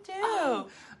 what do you do? Oh,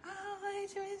 I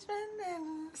do my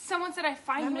spending. Someone said I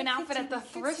find you an outfit at the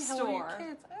thrift store.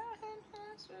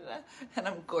 And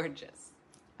I'm gorgeous.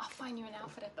 I'll find you an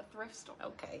outfit at the thrift store.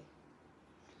 Okay.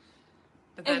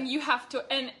 But And you have to,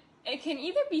 and it can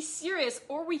either be serious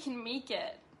or we can make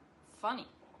it funny.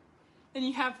 And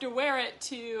you have to wear it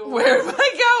to where am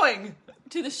I going?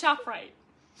 to the ShopRite.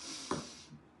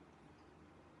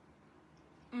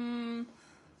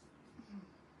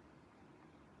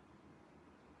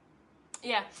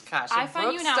 Yeah. Gosh, I if find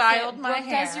Brooke you an styled outfit. my Brooke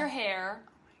does hair. your hair. Oh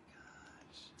my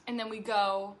gosh. And then we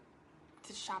go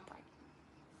to ShopRite.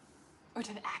 Or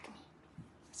to the Acme.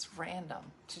 It's random.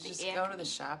 To The just go to Acme. the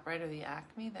ShopRite or the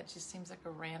Acme, that just seems like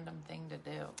a random thing to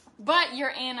do. But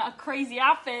you're in a crazy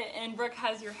outfit and Brooke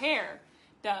has your hair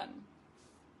done.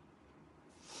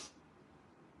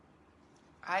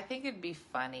 I think it'd be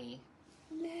funny.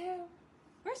 No.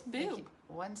 Where's Thank Boo? you.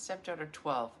 One stepdaughter,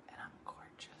 12, and I'm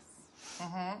gorgeous.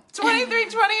 23,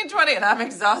 20, and 20, and I'm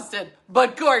exhausted,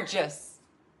 but gorgeous.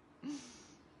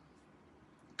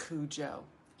 Cujo.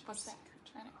 What's that?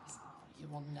 Oh, you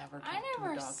will never talk I to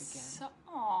never a dog again. saw.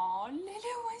 Aw, Lily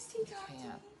wants to talk to me.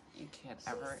 You can't She's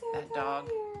ever. so That dog.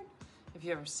 tired. If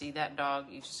you ever see that dog,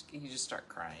 you just start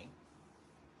crying.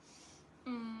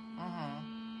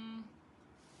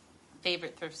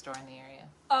 Favorite thrift store in the area?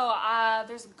 Oh,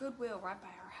 there's a Goodwill right by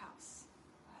our house.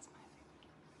 That's my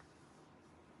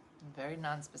favorite. Very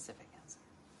non-specific answer.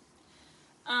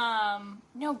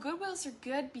 No, Goodwills are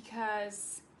good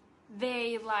because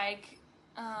they like.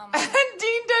 And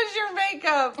Dean does your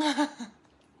makeup.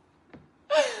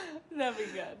 That'd be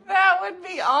good. That would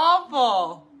be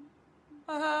awful.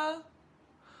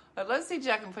 But let's see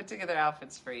Jack and put together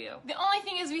outfits for you. The only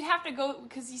thing is we have to go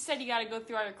because you said you got to go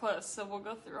through all your clothes, so we'll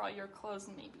go through all your clothes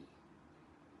maybe.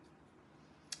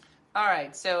 All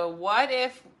right. So what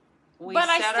if we? But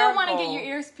I set still our want to get goal- your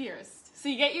ears pierced. So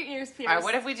you get your ears pierced. All right.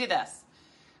 What if we do this?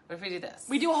 What if we do this?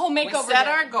 we do a whole makeover? We set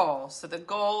day. our goal. So the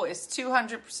goal is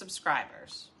 200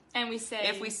 subscribers. And we say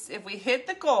If we hit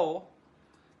the goal,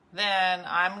 then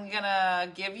I'm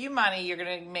gonna give you money. You're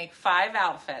gonna make 5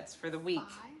 outfits for the week. 5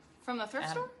 from the thrift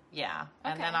And- store. Yeah,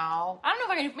 and Okay. then I'll I don't know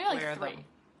if I can maybe wear like 3. them.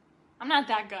 I'm not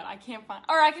that good. I can't find.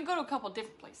 Or I can go to a couple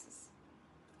different places.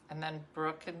 And then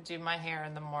Brooke can do my hair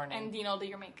in the morning And Dean will do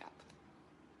your makeup.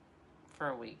 for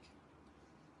a week.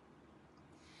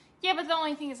 Yeah, but the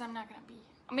only thing is I'm not gonna be.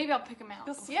 Maybe I'll pick them out.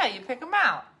 Yeah, you pick them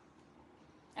out.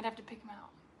 I'd have to pick them out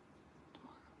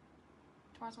tomorrow.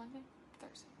 Tomorrow's Wednesday?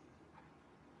 Thursday.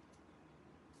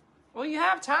 Well, you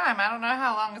have time. I don't know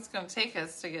how long it's going to take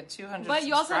us to get 200 But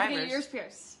you also have to subscribers. get your ears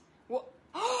pierced.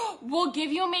 We'll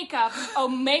give you a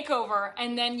makeover,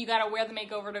 and then you gotta wear the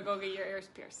makeover to go get your ears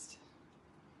pierced.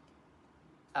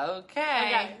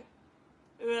 Okay.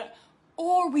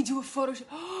 Or we do a photo shoot.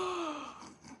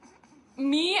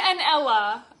 Me and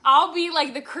Ella, I'll be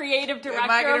like the creative director Am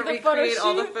I going of to the photo recreate shoot.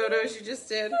 all the photos you just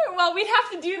did? Well, we'd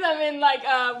have to do them in like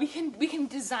we can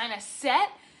design a set,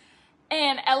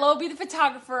 and Ella will be the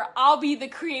photographer. I'll be the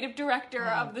creative director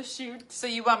of the shoot. So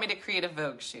you want me to create a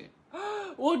Vogue shoot?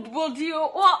 We'll do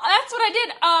well. That's what I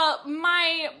did.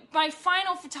 My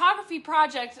final photography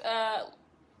project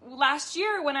last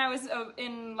year when I was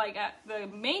in like at the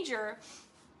major.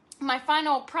 My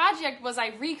final project was I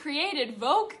recreated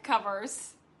Vogue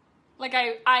covers. Like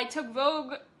I took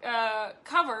Vogue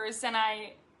covers and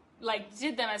I like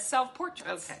did them as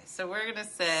self-portraits. Okay, so we're going to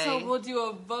say... So we'll do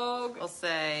a Vogue. We'll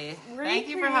say, thank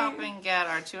you for Recreate. helping get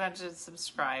our 200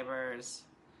 subscribers.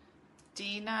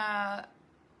 Dina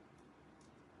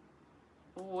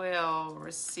will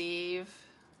receive...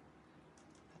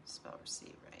 Spell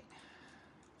receive right.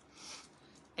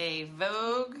 A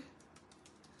Vogue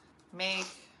make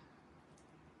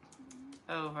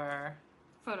over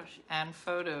Photo shoot. and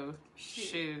photo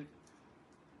shoot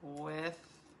with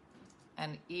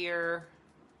an ear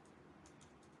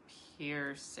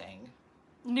piercing.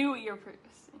 New ear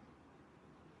piercing.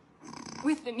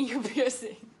 With an ear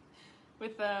piercing.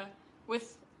 With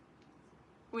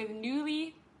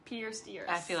newly pierced ears.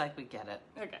 I feel like we get it.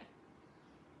 Okay.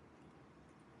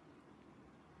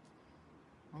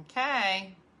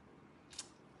 Okay.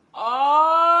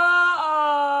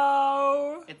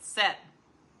 Oh. It's set.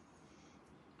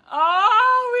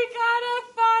 Oh, we gotta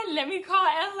find. Let me call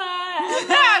Ella.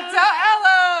 Tell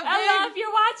Ella. Ella, if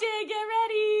you're watching, get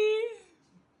ready.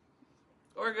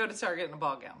 Or her go to Target in a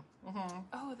ball gown. Mm-hmm.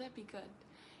 Oh, that'd be good.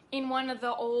 In one of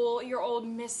the your old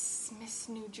Miss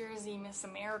New Jersey, Miss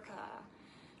America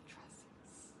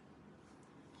dresses.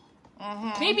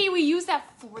 Mm-hmm. Maybe we use that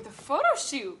for the photo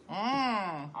shoot.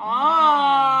 Mm.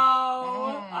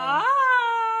 Oh. Mm.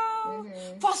 Oh.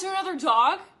 Mm-hmm. Foster another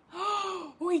dog?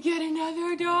 We get another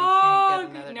We dog.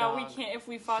 can't get another No, dog. we can't if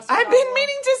we foster. I've a been dog.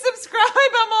 meaning to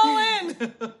subscribe. I'm all in.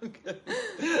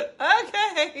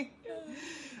 Okay.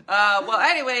 Well,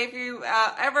 anyway, if you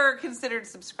ever considered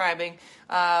subscribing,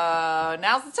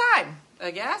 now's the time,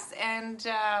 I guess. And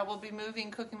we'll be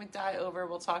moving Cooking with Di over.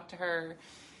 We'll talk to her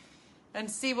and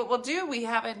see what we'll do. We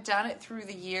haven't done it through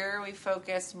the year. We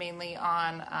focused mainly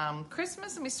on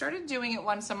Christmas, and we started doing it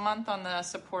once a month on the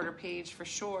supporter page for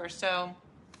sure. So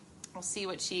we'll see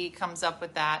what she comes up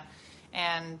with that.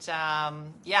 And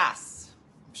yes,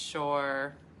 I'm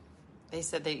sure they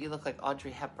said that you look like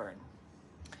Audrey Hepburn.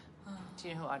 Do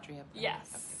you know who Audrey Hepburn is? Yes.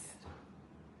 Okay,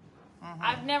 good. Mhm.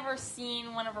 I've never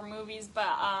seen one of her movies,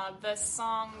 but the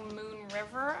song Moon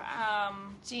River.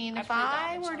 Jean, I've if heard that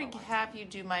I on the were channel to once. have you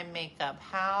do my makeup,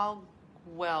 how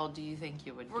well do you think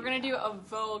you would do? We're gonna that? do a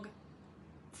Vogue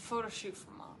photo shoot for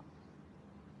Mom.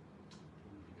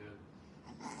 Good.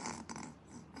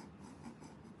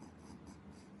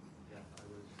 Yeah, I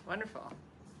would. Wonderful.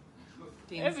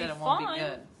 Dean It'd said be it won't fun. be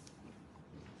good.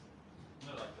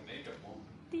 No, like the makeup won't.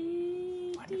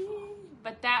 Wonderful.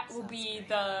 But that will Sounds be great.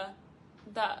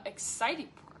 the exciting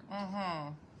part.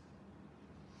 Mm-hmm.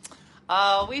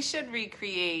 Oh, we should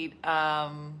recreate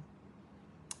some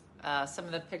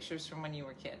of the pictures from when you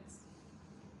were kids.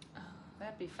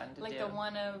 That'd be fun to Like do. the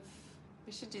one of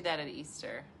We should do that at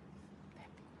Easter.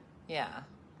 Yeah.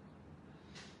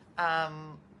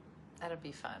 That'd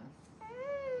be fun.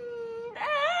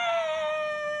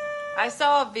 I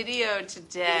saw a video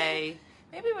today,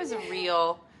 maybe it was a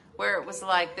reel, where it was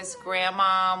like this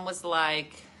grandmom was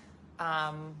like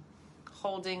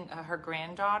holding her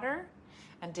granddaughter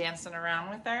and dancing around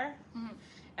with her. Mhm.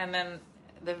 And then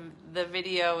the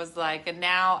video was like, and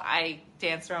now I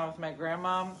dance around with my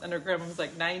grandmom, and her grandmom's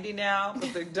like 90 now,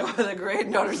 but the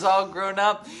granddaughter's all grown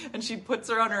up, and she puts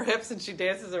her on her hips and she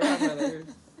dances around with her.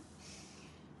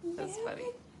 That's funny.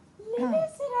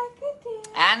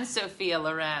 And Sophia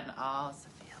Loren. Oh,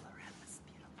 Sophia Loren was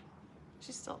beautiful.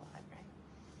 She's still alive,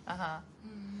 right?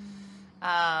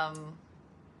 Uh-huh.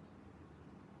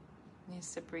 New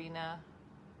Sabrina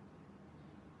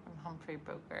from Humphrey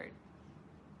Bogart.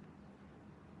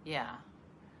 Yeah.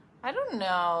 I don't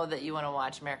know that you want to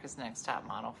watch America's Next Top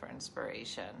Model for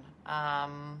inspiration.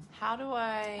 How do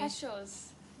I... that shows.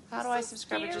 How do This I is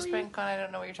subscribe? Just scary. bank on. I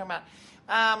don't know what you're talking about.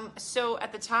 So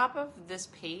at the top of this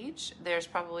page, there's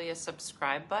probably a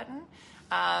subscribe button.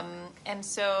 And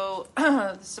so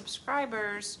the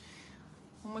subscribers,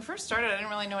 when we first started, I didn't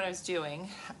really know what I was doing.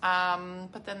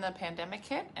 But then the pandemic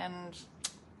hit and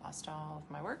lost all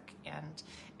of my work. And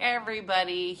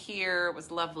everybody here was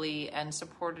lovely and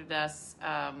supported us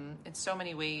in so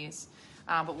many ways.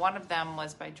 But one of them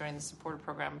was by joining the supporter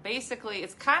program. Basically,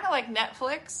 it's kind of like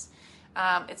Netflix.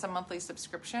 It's a monthly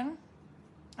subscription.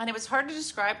 And it was hard to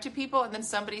describe to people. And then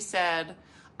somebody said,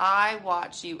 I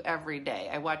watch you every day.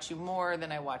 I watch you more than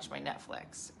I watch my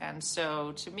Netflix. And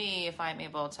so to me, if I'm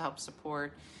able to help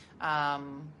support,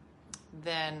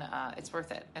 then it's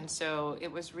worth it. And so it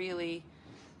was really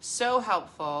so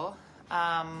helpful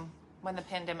when the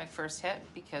pandemic first hit,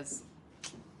 because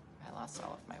I lost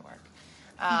all of my work.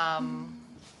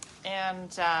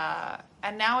 And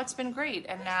now it's been great.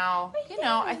 And now,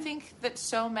 I think that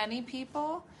so many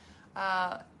people,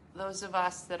 those of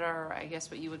us that are, I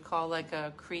guess what you would call like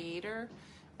a creator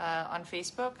on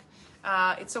Facebook,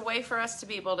 it's a way for us to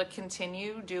be able to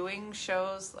continue doing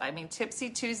shows. I mean, Tipsy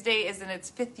Tuesday is in its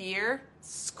 5th year.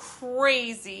 It's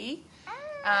crazy.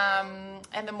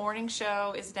 And the morning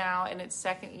show is now in its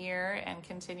 2nd year and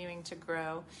continuing to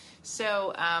grow.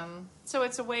 So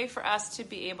it's a way for us to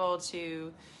be able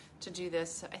to do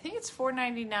this. I think it's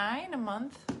 $4.99 a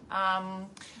month.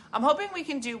 I'm hoping we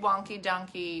can do Wonky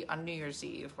Donkey on New Year's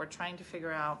Eve. We're trying to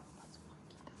figure out.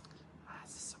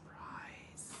 That's a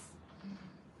surprise.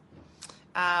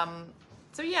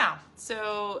 So yeah.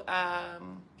 So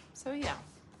yeah.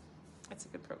 It's a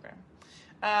good program.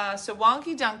 So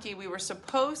Wonky Donkey, we were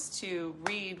supposed to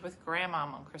read with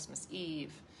Grandmom on Christmas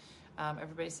Eve.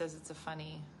 Everybody says it's a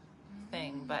funny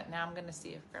thing, but now I'm going to see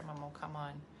if Grandmom will come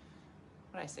on.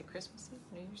 What did I say? Christmas Eve?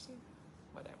 New Year's Eve?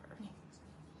 Whatever.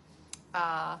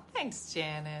 Thanks,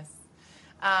 Janice.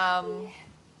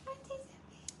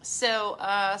 So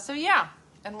yeah,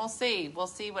 and we'll see. We'll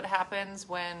see what happens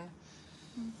when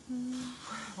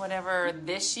whatever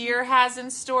this year has in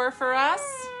store for us.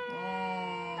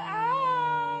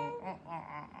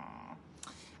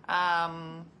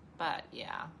 But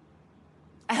yeah.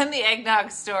 And the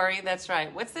eggnog story, that's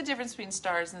right. What's the difference between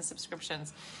stars and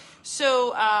subscriptions?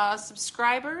 So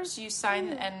subscribers, you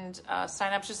sign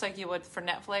up just like you would for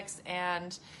Netflix,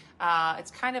 and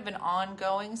it's kind of an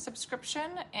ongoing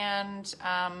subscription, and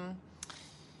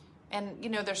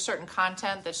there's certain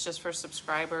content that's just for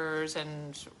subscribers,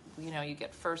 and you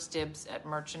get first dibs at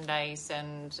merchandise,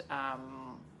 and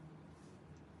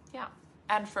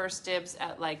and first dibs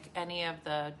at like any of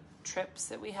the trips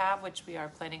that we have, which we are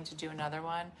planning to do another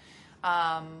one.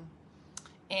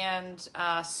 And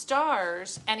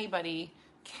stars, anybody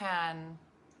can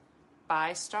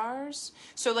buy stars.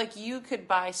 So like you could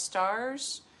buy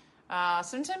stars.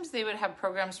 Sometimes they would have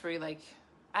programs where you like,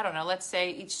 I don't know, let's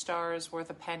say each star is worth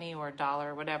a penny or a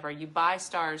dollar or whatever. You buy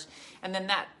stars, and then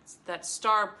that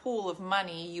star pool of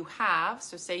money you have,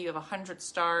 so say you have 100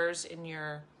 stars in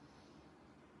your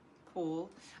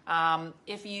pool.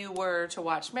 If you were to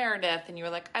watch Meredith and you were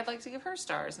like, I'd like to give her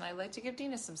stars, and I'd like to give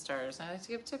Dina some stars, and I'd like to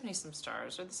give Tiffany some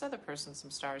stars, or this other person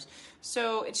some stars.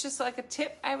 So it's just like a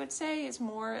tip, I would say, is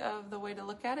more of the way to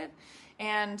look at it.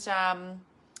 And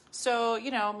so,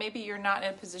 maybe you're not in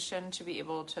a position to be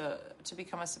able to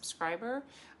become a subscriber.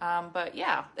 But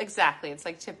yeah, exactly. It's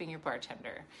like tipping your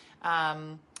bartender.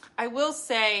 I will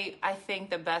say, I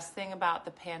think the best thing about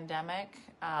the pandemic,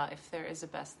 if there is a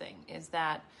best thing, is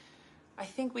that I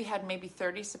think we had maybe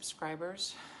 30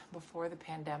 subscribers before the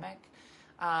pandemic.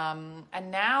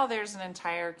 And now there's an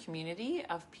entire community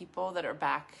of people that are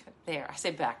back there. I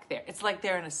say back there. It's like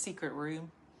they're in a secret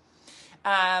room.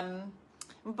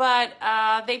 But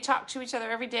they talk to each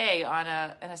other every day in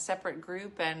a separate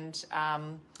group, and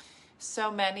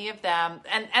so many of them,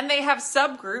 and they have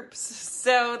subgroups.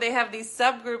 So they have these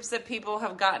subgroups that people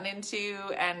have gotten into,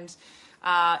 and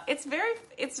it's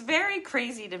very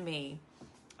crazy to me.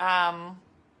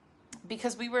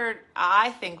 Because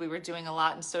I think we were doing a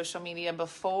lot in social media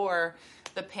before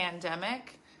the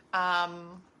pandemic.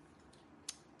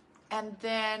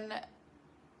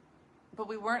 But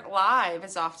we weren't live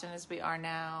as often as we are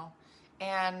now.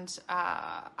 And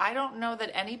I don't know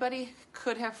that anybody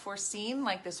could have foreseen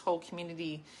like this whole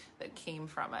community that came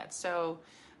from it. So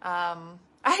I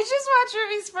just watched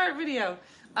Ruby's Smart video.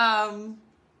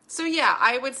 So yeah,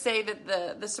 I would say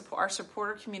that our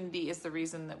supporter community is the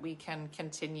reason that we can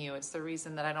continue. It's the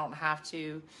reason that I don't have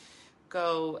to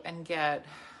go and get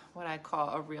what I call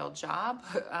a real job.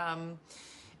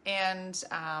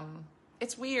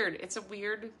 It's weird. It's a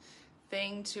weird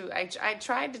thing I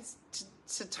tried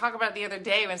to talk about it the other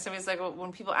day when somebody's like, well,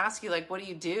 when people ask you like, what do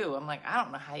you do? I'm like, I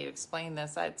don't know how you explain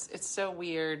this. It's so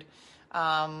weird.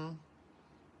 If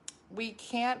we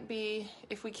can't be,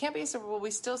 well,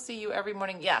 we still see you every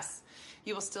morning. Yes,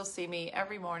 you will still see me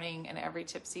every morning and every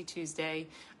Tipsy Tuesday.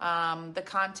 The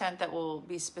content that will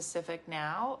be specific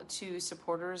now to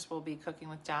supporters will be Cooking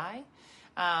with Di.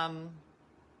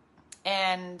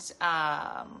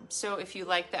 So if you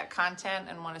like that content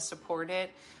and want to support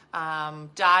it,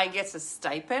 Di gets a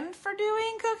stipend for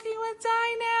doing Cooking with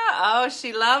Di now. Oh,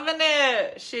 she loving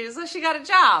it. She got a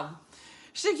job.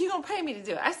 She's like, you gonna pay me to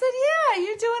do it? I said, yeah,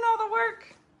 you're doing all the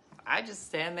work. I just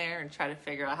stand there and try to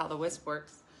figure out how the whisk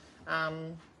works.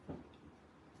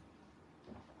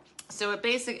 So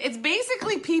it's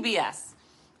basically PBS.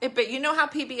 But you know how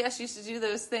PBS used to do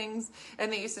those things?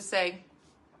 And they used to say,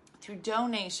 through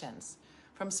donations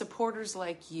from supporters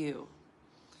like you,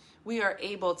 we are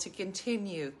able to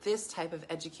continue this type of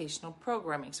educational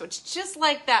programming. So it's just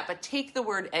like that, but take the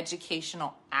word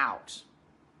educational out.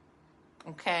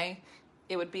 Okay?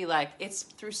 It would be like, it's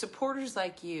through supporters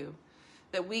like you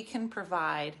that we can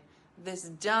provide this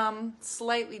dumb,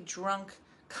 slightly drunk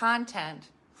content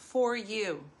for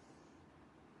you.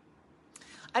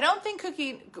 I don't think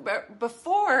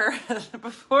before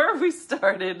we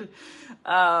started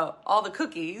all the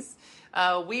cookies,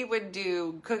 we would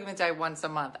do Cooking with Di once a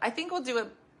month. I think we'll do it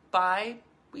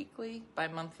bi-weekly,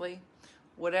 bi-monthly,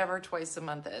 whatever twice a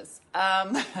month is.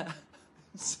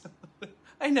 So,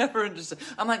 I never understood.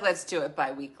 I'm like, let's do it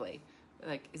bi-weekly.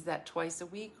 Like, is that twice a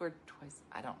week or twice?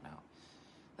 I don't know.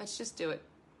 Let's just do it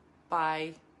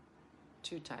 2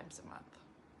 times a month,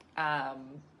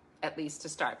 at least to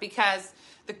start. Because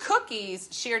the cookies,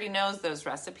 she already knows those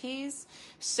recipes.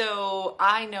 So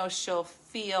I know she'll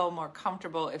feel more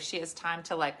comfortable if she has time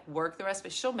to like work the recipe.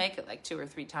 She'll make it like 2 or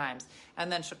 3 times,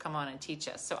 and then she'll come on and teach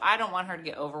us. So I don't want her to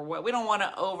get overwhelmed. We don't want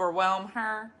to overwhelm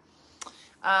her.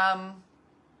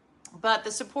 But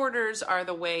the supporters are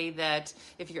the way that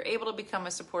if you're able to become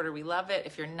a supporter, we love it.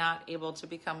 If you're not able to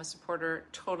become a supporter,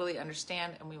 totally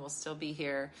understand, and we will still be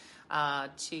here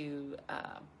to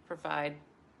provide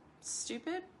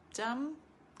stupid, dumb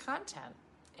content.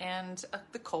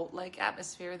 the cult-like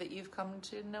atmosphere that you've come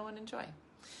to know and enjoy.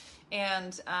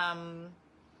 And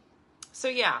so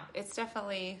yeah, it's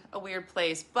definitely a weird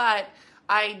place, but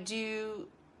I do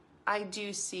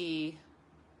see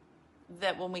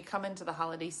that when we come into the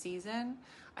holiday season,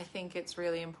 I think it's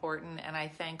really important, and I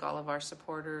thank all of our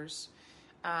supporters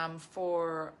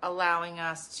for allowing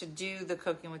us to do the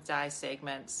Cooking with Di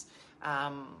segments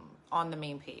on the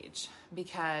main page,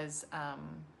 because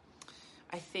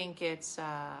I think it's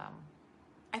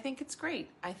great.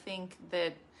 I think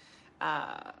that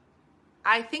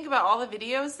I think about all the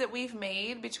videos that we've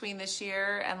made between this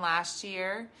year and last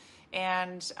year,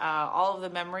 and all of the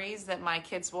memories that my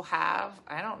kids will have,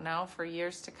 I don't know, for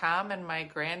years to come. And my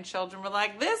grandchildren were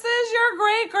like, this is your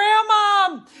great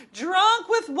grandma drunk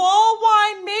with wall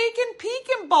wine making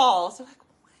pecan balls. I'm like,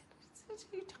 what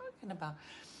are you talking about?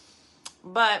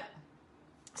 But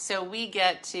so we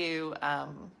get to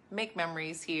make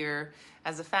memories here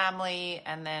as a family,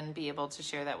 and then be able to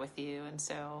share that with you. And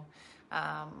so,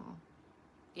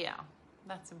 yeah,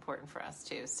 that's important for us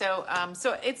too. So,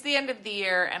 so it's the end of the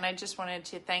year, and I just wanted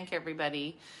to thank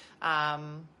everybody.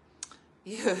 Every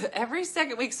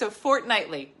second week, so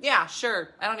fortnightly. Yeah, sure.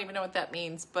 I don't even know what that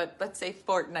means, but let's say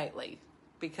fortnightly,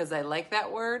 because I like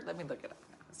that word. Let me look it up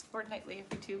now. Is fortnightly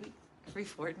every 2 weeks? Every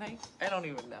fortnight? I don't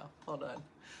even know. Hold on.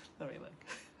 Let me look.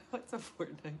 What's a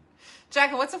fortnight?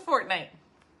 Jackie, what's a fortnight?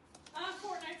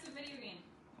 Fortnight's a video game.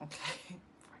 Okay.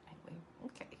 Fortnightly.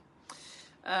 Okay.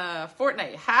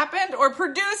 Fortnite happened or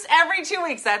produced every 2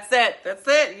 weeks. That's it. That's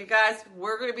it, you guys.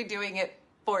 We're going to be doing it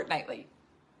fortnightly.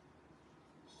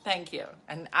 Thank you.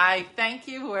 And I thank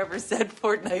you, whoever said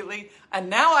fortnightly. And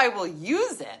now I will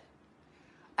use it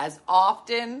as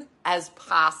often as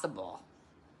possible.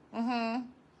 Mm-hmm.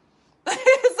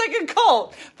 It's like a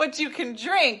cult, but you can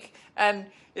drink, and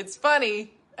it's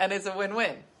funny, and it's a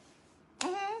win-win.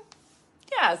 Mm-hmm.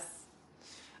 Yes.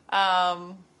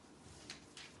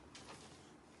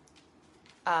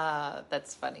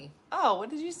 That's funny. Oh,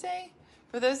 what did you say?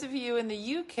 For those of you in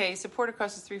the UK, support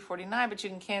cost is $3.49, but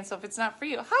you can cancel if it's not for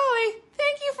you. Holly,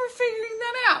 thank you for figuring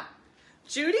that out.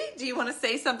 Judy, do you want to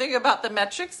say something about the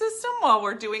metric system while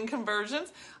we're doing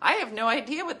conversions? I have no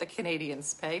idea what the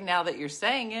Canadians pay now that you're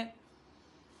saying it.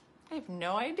 I have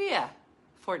no idea.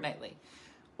 Fortnightly.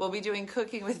 We'll be doing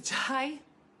Cooking with Di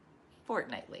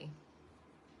fortnightly.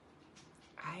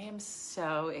 I am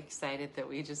so excited that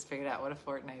we just figured out what a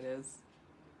fortnight is.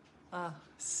 Oh,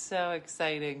 so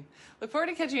exciting. Look forward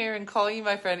to catching you and calling you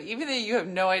my friend, even though you have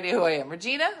no idea who I am.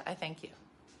 Regina, I thank you.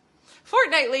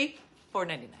 Fortnightly,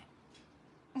 $4.99.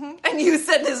 Mm-hmm. And you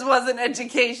said this wasn't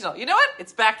educational. You know what?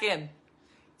 It's back in.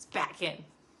 It's back in.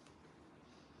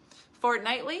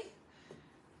 Fortnightly.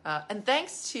 And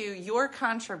thanks to your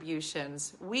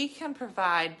contributions, we can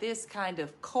provide this kind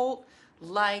of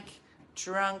cult-like,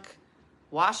 drunk,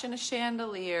 washing a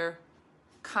chandelier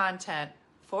content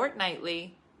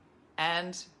fortnightly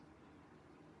and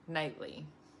nightly.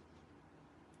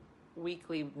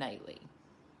 Weekly, nightly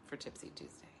for Tipsy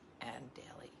Tuesday and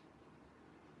daily.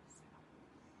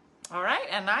 All right,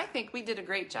 and I think we did a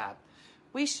great job.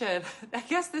 We should, I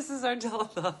guess this is our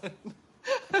telethon.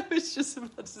 I was just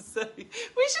about to say, we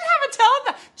should have a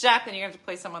telethon. Jacqueline, you're going to have to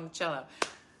play some on the cello.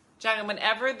 Jacqueline,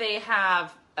 whenever they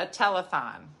have a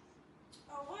telethon.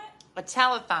 Oh, what? A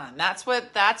telethon. That's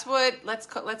what, let's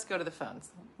go to the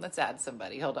phones. Let's add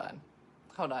somebody. Hold on.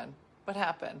 What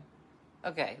happened?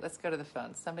 Okay, let's go to the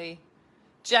phones. Somebody,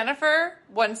 Jennifer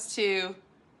wants to,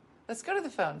 let's go to the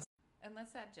phones. And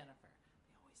let's add Jennifer. We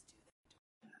always do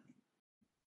that.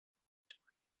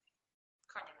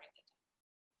 Carmen, write that down.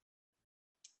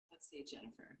 Let's see,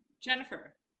 Jennifer.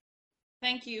 Jennifer,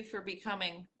 thank you for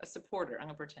becoming a supporter. I'm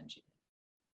going to pretend you.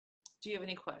 Do you have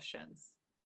any questions?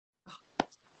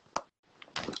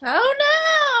 Oh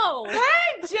no!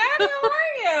 Hi, Jen, how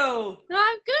are you?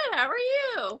 I'm good. How are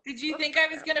you? Did you think I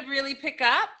was going to really pick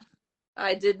up?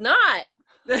 I did not.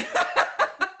 I'm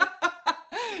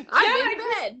in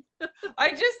bed.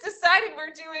 I just decided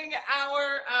we're doing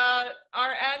our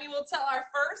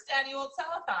first annual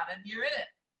telethon, and you're in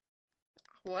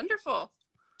it. Wonderful.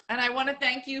 And I want to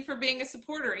thank you for being a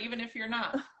supporter, even if you're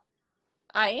not.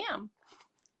 I am.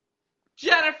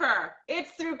 Jennifer,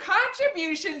 it's through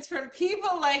contributions from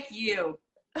people like you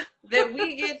that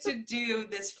we get to do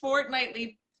this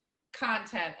fortnightly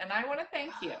content, and I want to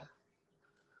thank you.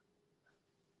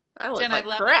 Jen, I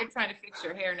love that you're trying to fix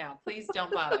your hair now. Please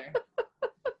don't bother.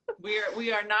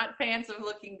 We are not fans of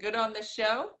looking good on this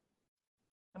show,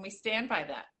 and we stand by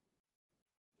that.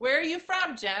 Where are you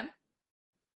from, Jen?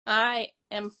 I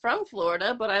am from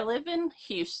Florida, but I live in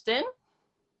Houston.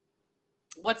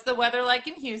 What's the weather like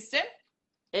in Houston?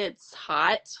 It's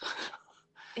hot.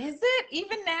 Is it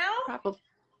even now?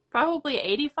 Probably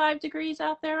 85 degrees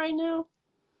out there right now.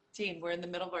 Dean, we're in the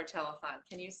middle of our telethon.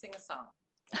 Can you sing a song?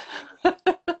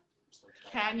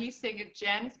 Can you sing it?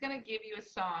 Jen's going to give you a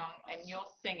song, and you'll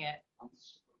sing it.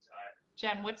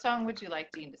 Jen, what song would you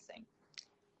like Dean to sing?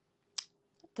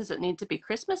 Does it need to be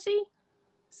Christmassy?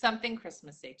 Something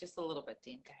Christmassy. Just a little bit,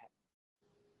 Dean. Go ahead.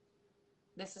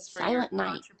 This is for Silent your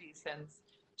Night. contributions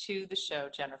to the show,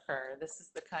 Jennifer. This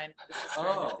is a telethon. Oh,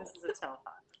 hello.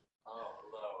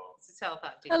 It's a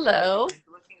telethon. Dean. Hello.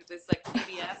 Looking at this like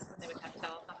PBS when they would have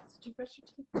telethons. Did you brush your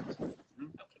teeth? Okay,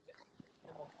 good.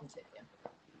 And we'll continue.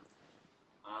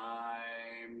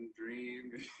 I'm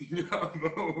dreaming of a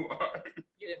white.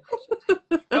 You didn't brush your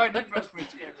teeth. No, I did brush my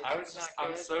teeth. Yeah, I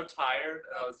was so tired.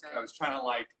 I was trying to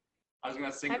I was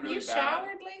gonna sing Have really you bad.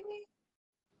 showered lately?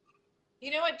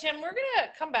 You know what, Jen? We're gonna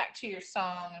come back to your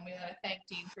song, and we want to thank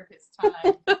Dean for his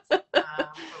time. But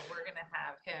we're gonna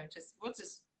have him. We'll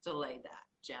just delay that,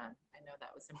 Jen. I know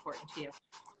that was important to you.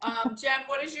 Jen,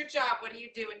 what is your job? What do you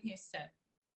do in Houston?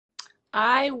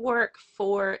 I work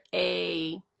for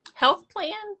a health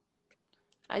plan.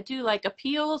 I do like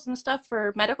appeals and stuff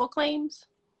for medical claims.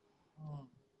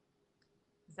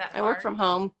 Is that hard? I work from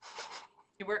home.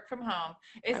 You work from home.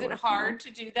 Is I it work from hard home.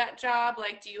 to do that job?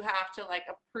 Like, do you have to like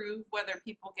approve whether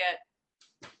people get?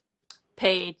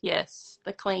 Paid, yes.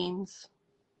 The claims.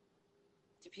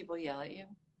 Do people yell at you?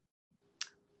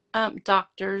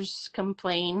 Doctors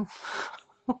complain.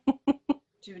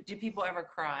 Do people ever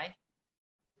cry?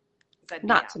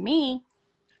 Not to me.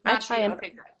 I try and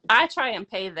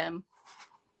pay them.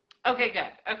 Okay,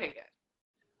 good.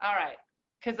 All right.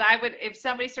 Because if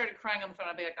somebody started crying on the phone,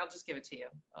 I'd be like, I'll just give it to you.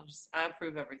 I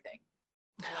approve everything.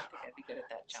 I don't think I'd be good at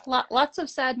that job. Lots of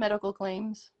sad medical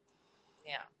claims.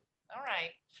 Yeah. All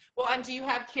right. Well, and do you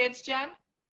have kids, Jen?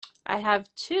 I have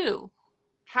 2.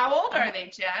 How old are they,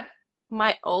 Jen?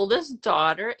 My oldest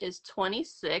daughter is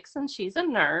 26 and she's a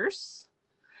nurse.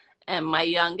 And my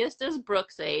youngest is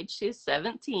Brooke's age. She's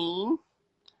 17.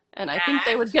 And I think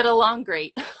they would get along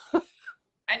great.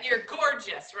 And you're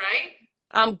gorgeous, right?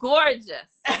 I'm gorgeous.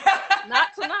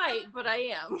 Not tonight, but I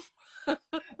am.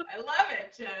 I love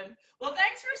it, Jen. Well,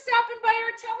 thanks for stopping by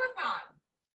our telethon.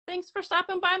 Thanks for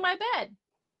stopping by my bed.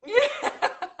 Yeah.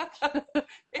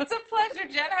 It's a pleasure,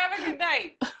 Jen. Have a good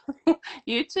night.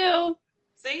 You too.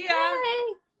 See ya.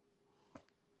 Bye.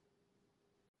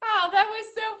 Oh, that was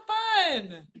so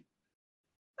fun.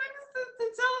 The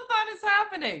telethon is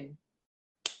happening.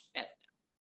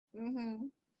 Mm-hmm.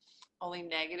 Only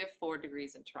 -4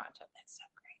 degrees in Toronto. That's so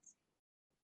crazy.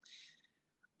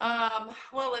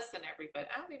 Well, listen, everybody.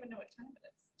 I don't even know what time it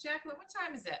is. Jacqueline, what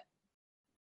time is it?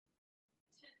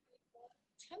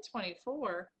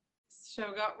 10:24. This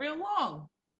show got real long.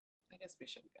 I guess we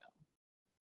should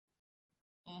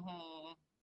go. Mm-hmm.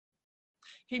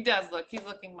 He does look. He's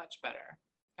looking much better.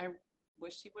 I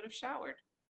wish he would have showered.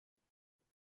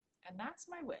 And that's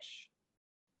my wish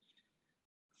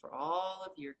for all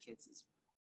of your kids as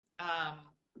well.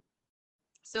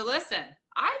 So listen,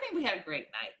 I think we had a great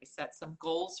night. We set some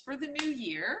goals for the new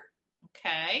year.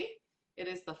 Okay. It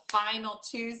is the final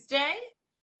Tuesday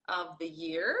of the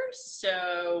year.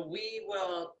 So we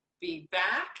will be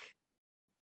back.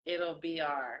 It'll be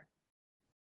our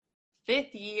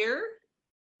 5th year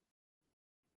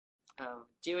of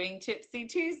doing Tipsy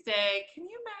Tuesday. Can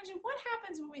you imagine what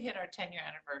happens when we hit our 10-year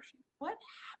anniversary? What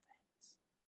happens?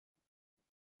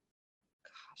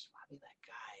 Gosh, Bobby,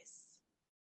 guys,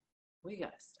 we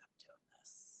gotta stop doing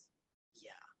this.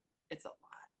 Yeah, it's a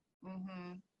lot.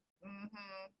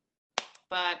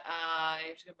 But I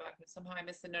have to go back and somehow I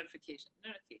missed the notification.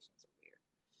 Notifications are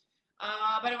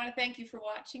weird. But I want to thank you for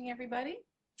watching, everybody.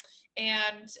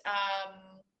 And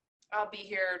I'll be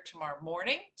here tomorrow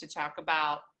morning to talk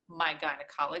about my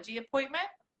gynecology appointment.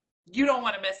 You don't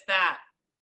want to miss that.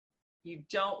 You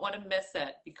don't want to miss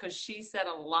it because she said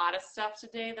a lot of stuff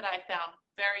today that I found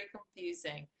very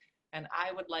confusing and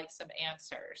I would like some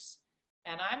answers.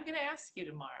 And I'm going to ask you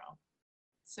tomorrow.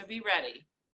 So be ready.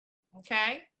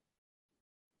 Okay?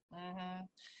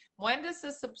 When does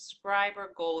the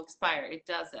subscriber goal expire? It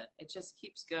doesn't. It just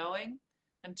keeps going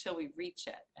until we reach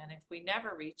it. And if we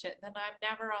never reach it, then I'm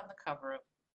never on the cover of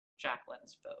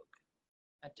Jacqueline's Vogue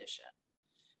edition.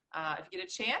 If you get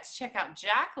a chance, check out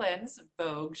Jacqueline's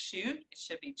Vogue shoot. It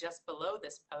should be just below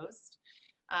this post.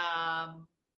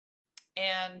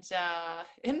 And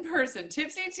in person,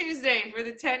 Tipsy Tuesday for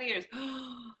the 10 years.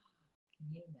 Can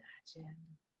you imagine?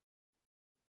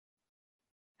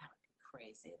 That would be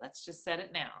crazy. Let's just set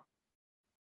it now.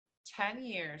 10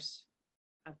 years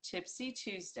of Tipsy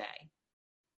Tuesday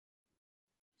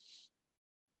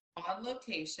on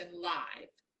location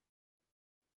live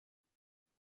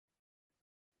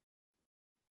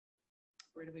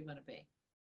Where do we want to be?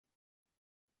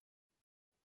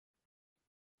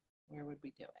 Where would we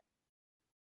do it?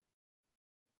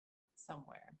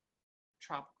 Somewhere.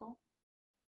 Tropical?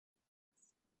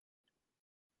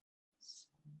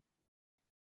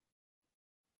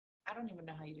 I don't even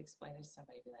know how you'd explain it to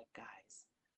somebody. Be like, guys,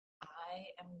 I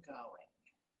am going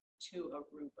to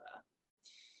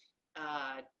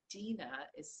Aruba. Dina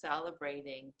is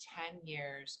celebrating 10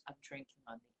 years of drinking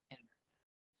on the internet.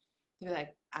 They're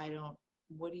like,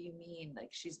 what do you mean? Like,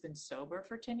 she's been sober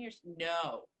for 10 years?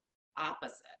 No,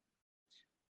 opposite.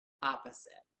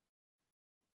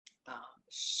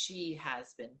 She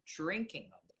has been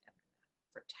drinking on the internet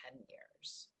for 10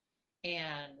 years.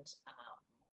 And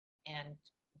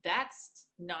that's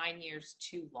 9 years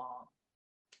too long.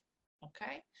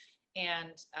 Okay?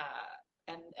 And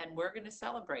we're going to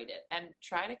celebrate it and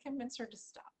try to convince her to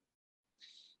stop.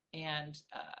 And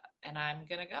I'm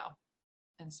going to go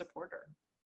and support her.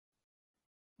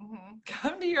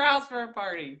 Come to your house for a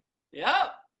party.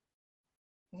 Yep.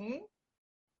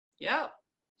 Yep.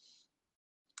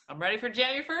 I'm ready for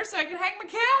January 1st so I can hang my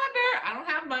calendar. I don't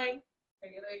have mine.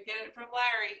 I'm going to get it from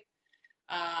Larry.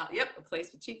 Yep, a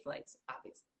place with cheap flights,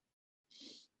 obviously.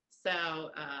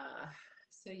 So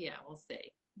yeah, we'll see.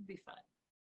 It'll be fun.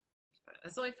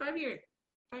 That's only 5 years.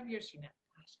 5 years from now.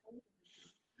 Gosh,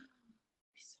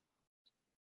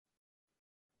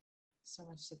 so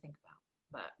much to think about.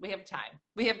 But we have time.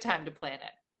 We have time to plan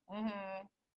it.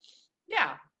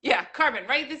 Yeah, Carmen,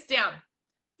 write this down.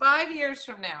 5 years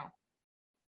from now,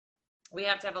 we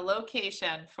have to have a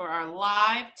location for our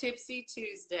live Tipsy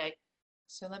Tuesday.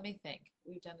 So let me think.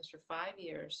 We've done this for 5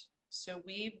 years. So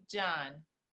we've done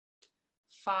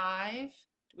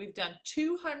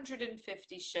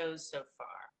 250 shows so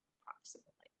far,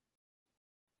 approximately.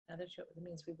 Now that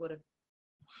means we would have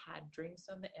had drinks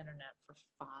on the internet for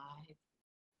 500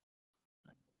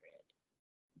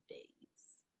 days.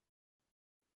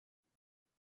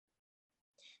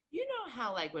 You know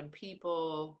how, like, when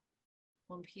people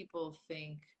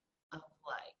think of,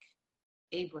 like,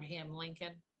 Abraham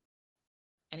Lincoln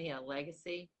and he had a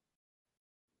legacy,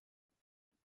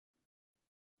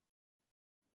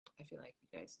 I feel like you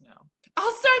guys know.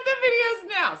 I'll start the videos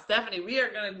now. Stephanie, we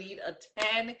are going to need a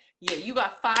 10-year. You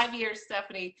got 5 years,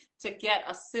 Stephanie, to get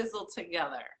a sizzle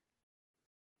together.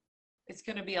 It's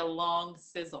going to be a long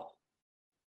sizzle.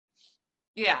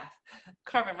 Yeah.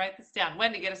 Carmen, write this down.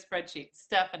 Wendy, get a spreadsheet.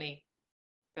 Stephanie,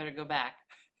 better go back.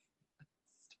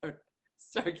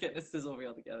 Start getting a sizzle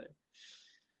reel together.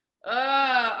 All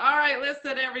right,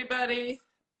 listen, everybody.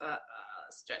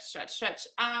 Stretch.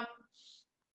 Have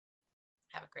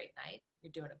a great night.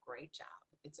 You're doing a great job.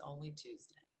 It's only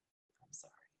Tuesday. I'm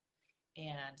sorry.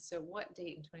 And so what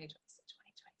date in 2026?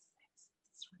 2026.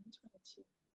 It's 2022.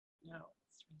 No,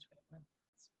 it's 2021.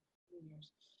 It's 2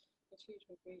 years. It's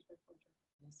 2023, 2024, it's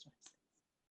 2026.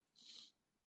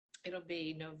 It'll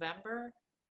be November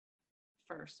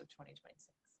 1st of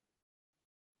 2026.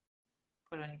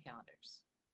 Put it on your calendars.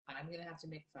 I'm going to have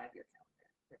to make a 5-year calendar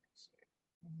for next year.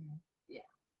 Yeah.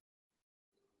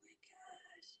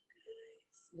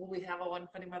 Will we have a One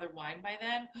Funny Mother wine by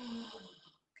then?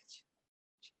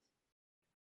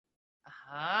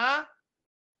 All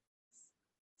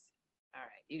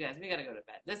right, you guys, we got to go to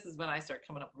bed. This is when I start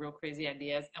coming up with real crazy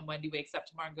ideas. And Wendy wakes up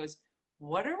tomorrow and goes,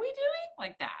 what are we doing?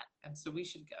 Like that. And so we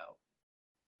should go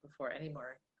before any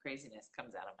more craziness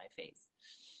comes out of my face.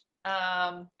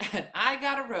 I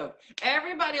got a robe.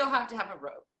 Everybody will have to have a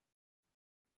robe.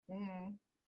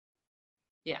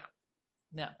 Yeah.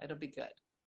 No, it'll be good.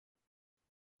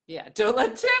 Yeah, don't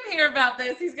let Tim hear about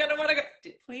this. He's going to want to go.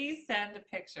 Please send a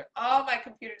picture. Oh, my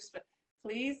computer's.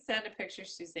 Please send a picture,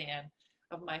 Suzanne,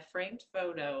 of my framed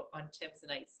photo on Tim's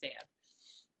nightstand.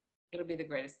 It'll be the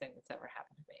greatest thing that's ever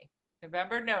happened to me.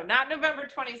 Not November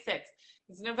 26th.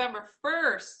 It's November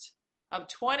 1st of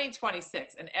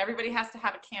 2026, and everybody has to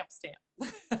have a camp stamp.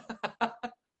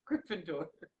 Gryffindor.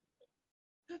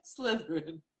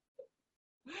 Slytherin.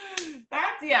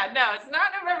 It's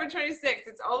not November 26th.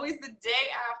 It's always the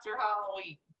day after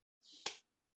Halloween.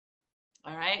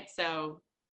 All right, so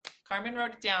Carmen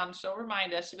wrote it down. She'll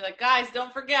remind us. She'll be like, guys,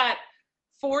 don't forget,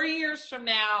 4 years from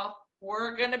now,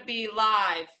 we're going to be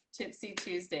live Tipsy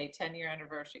Tuesday, 10-year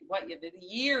anniversary. The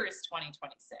year is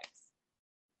 2026.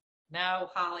 No,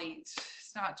 Holly, it's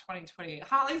not 2020.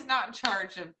 Holly's not in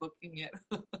charge of booking it.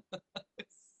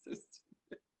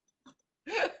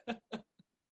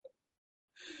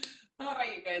 All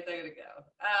right, you guys, I gotta go.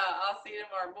 I'll see you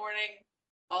tomorrow morning.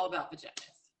 All about vagina.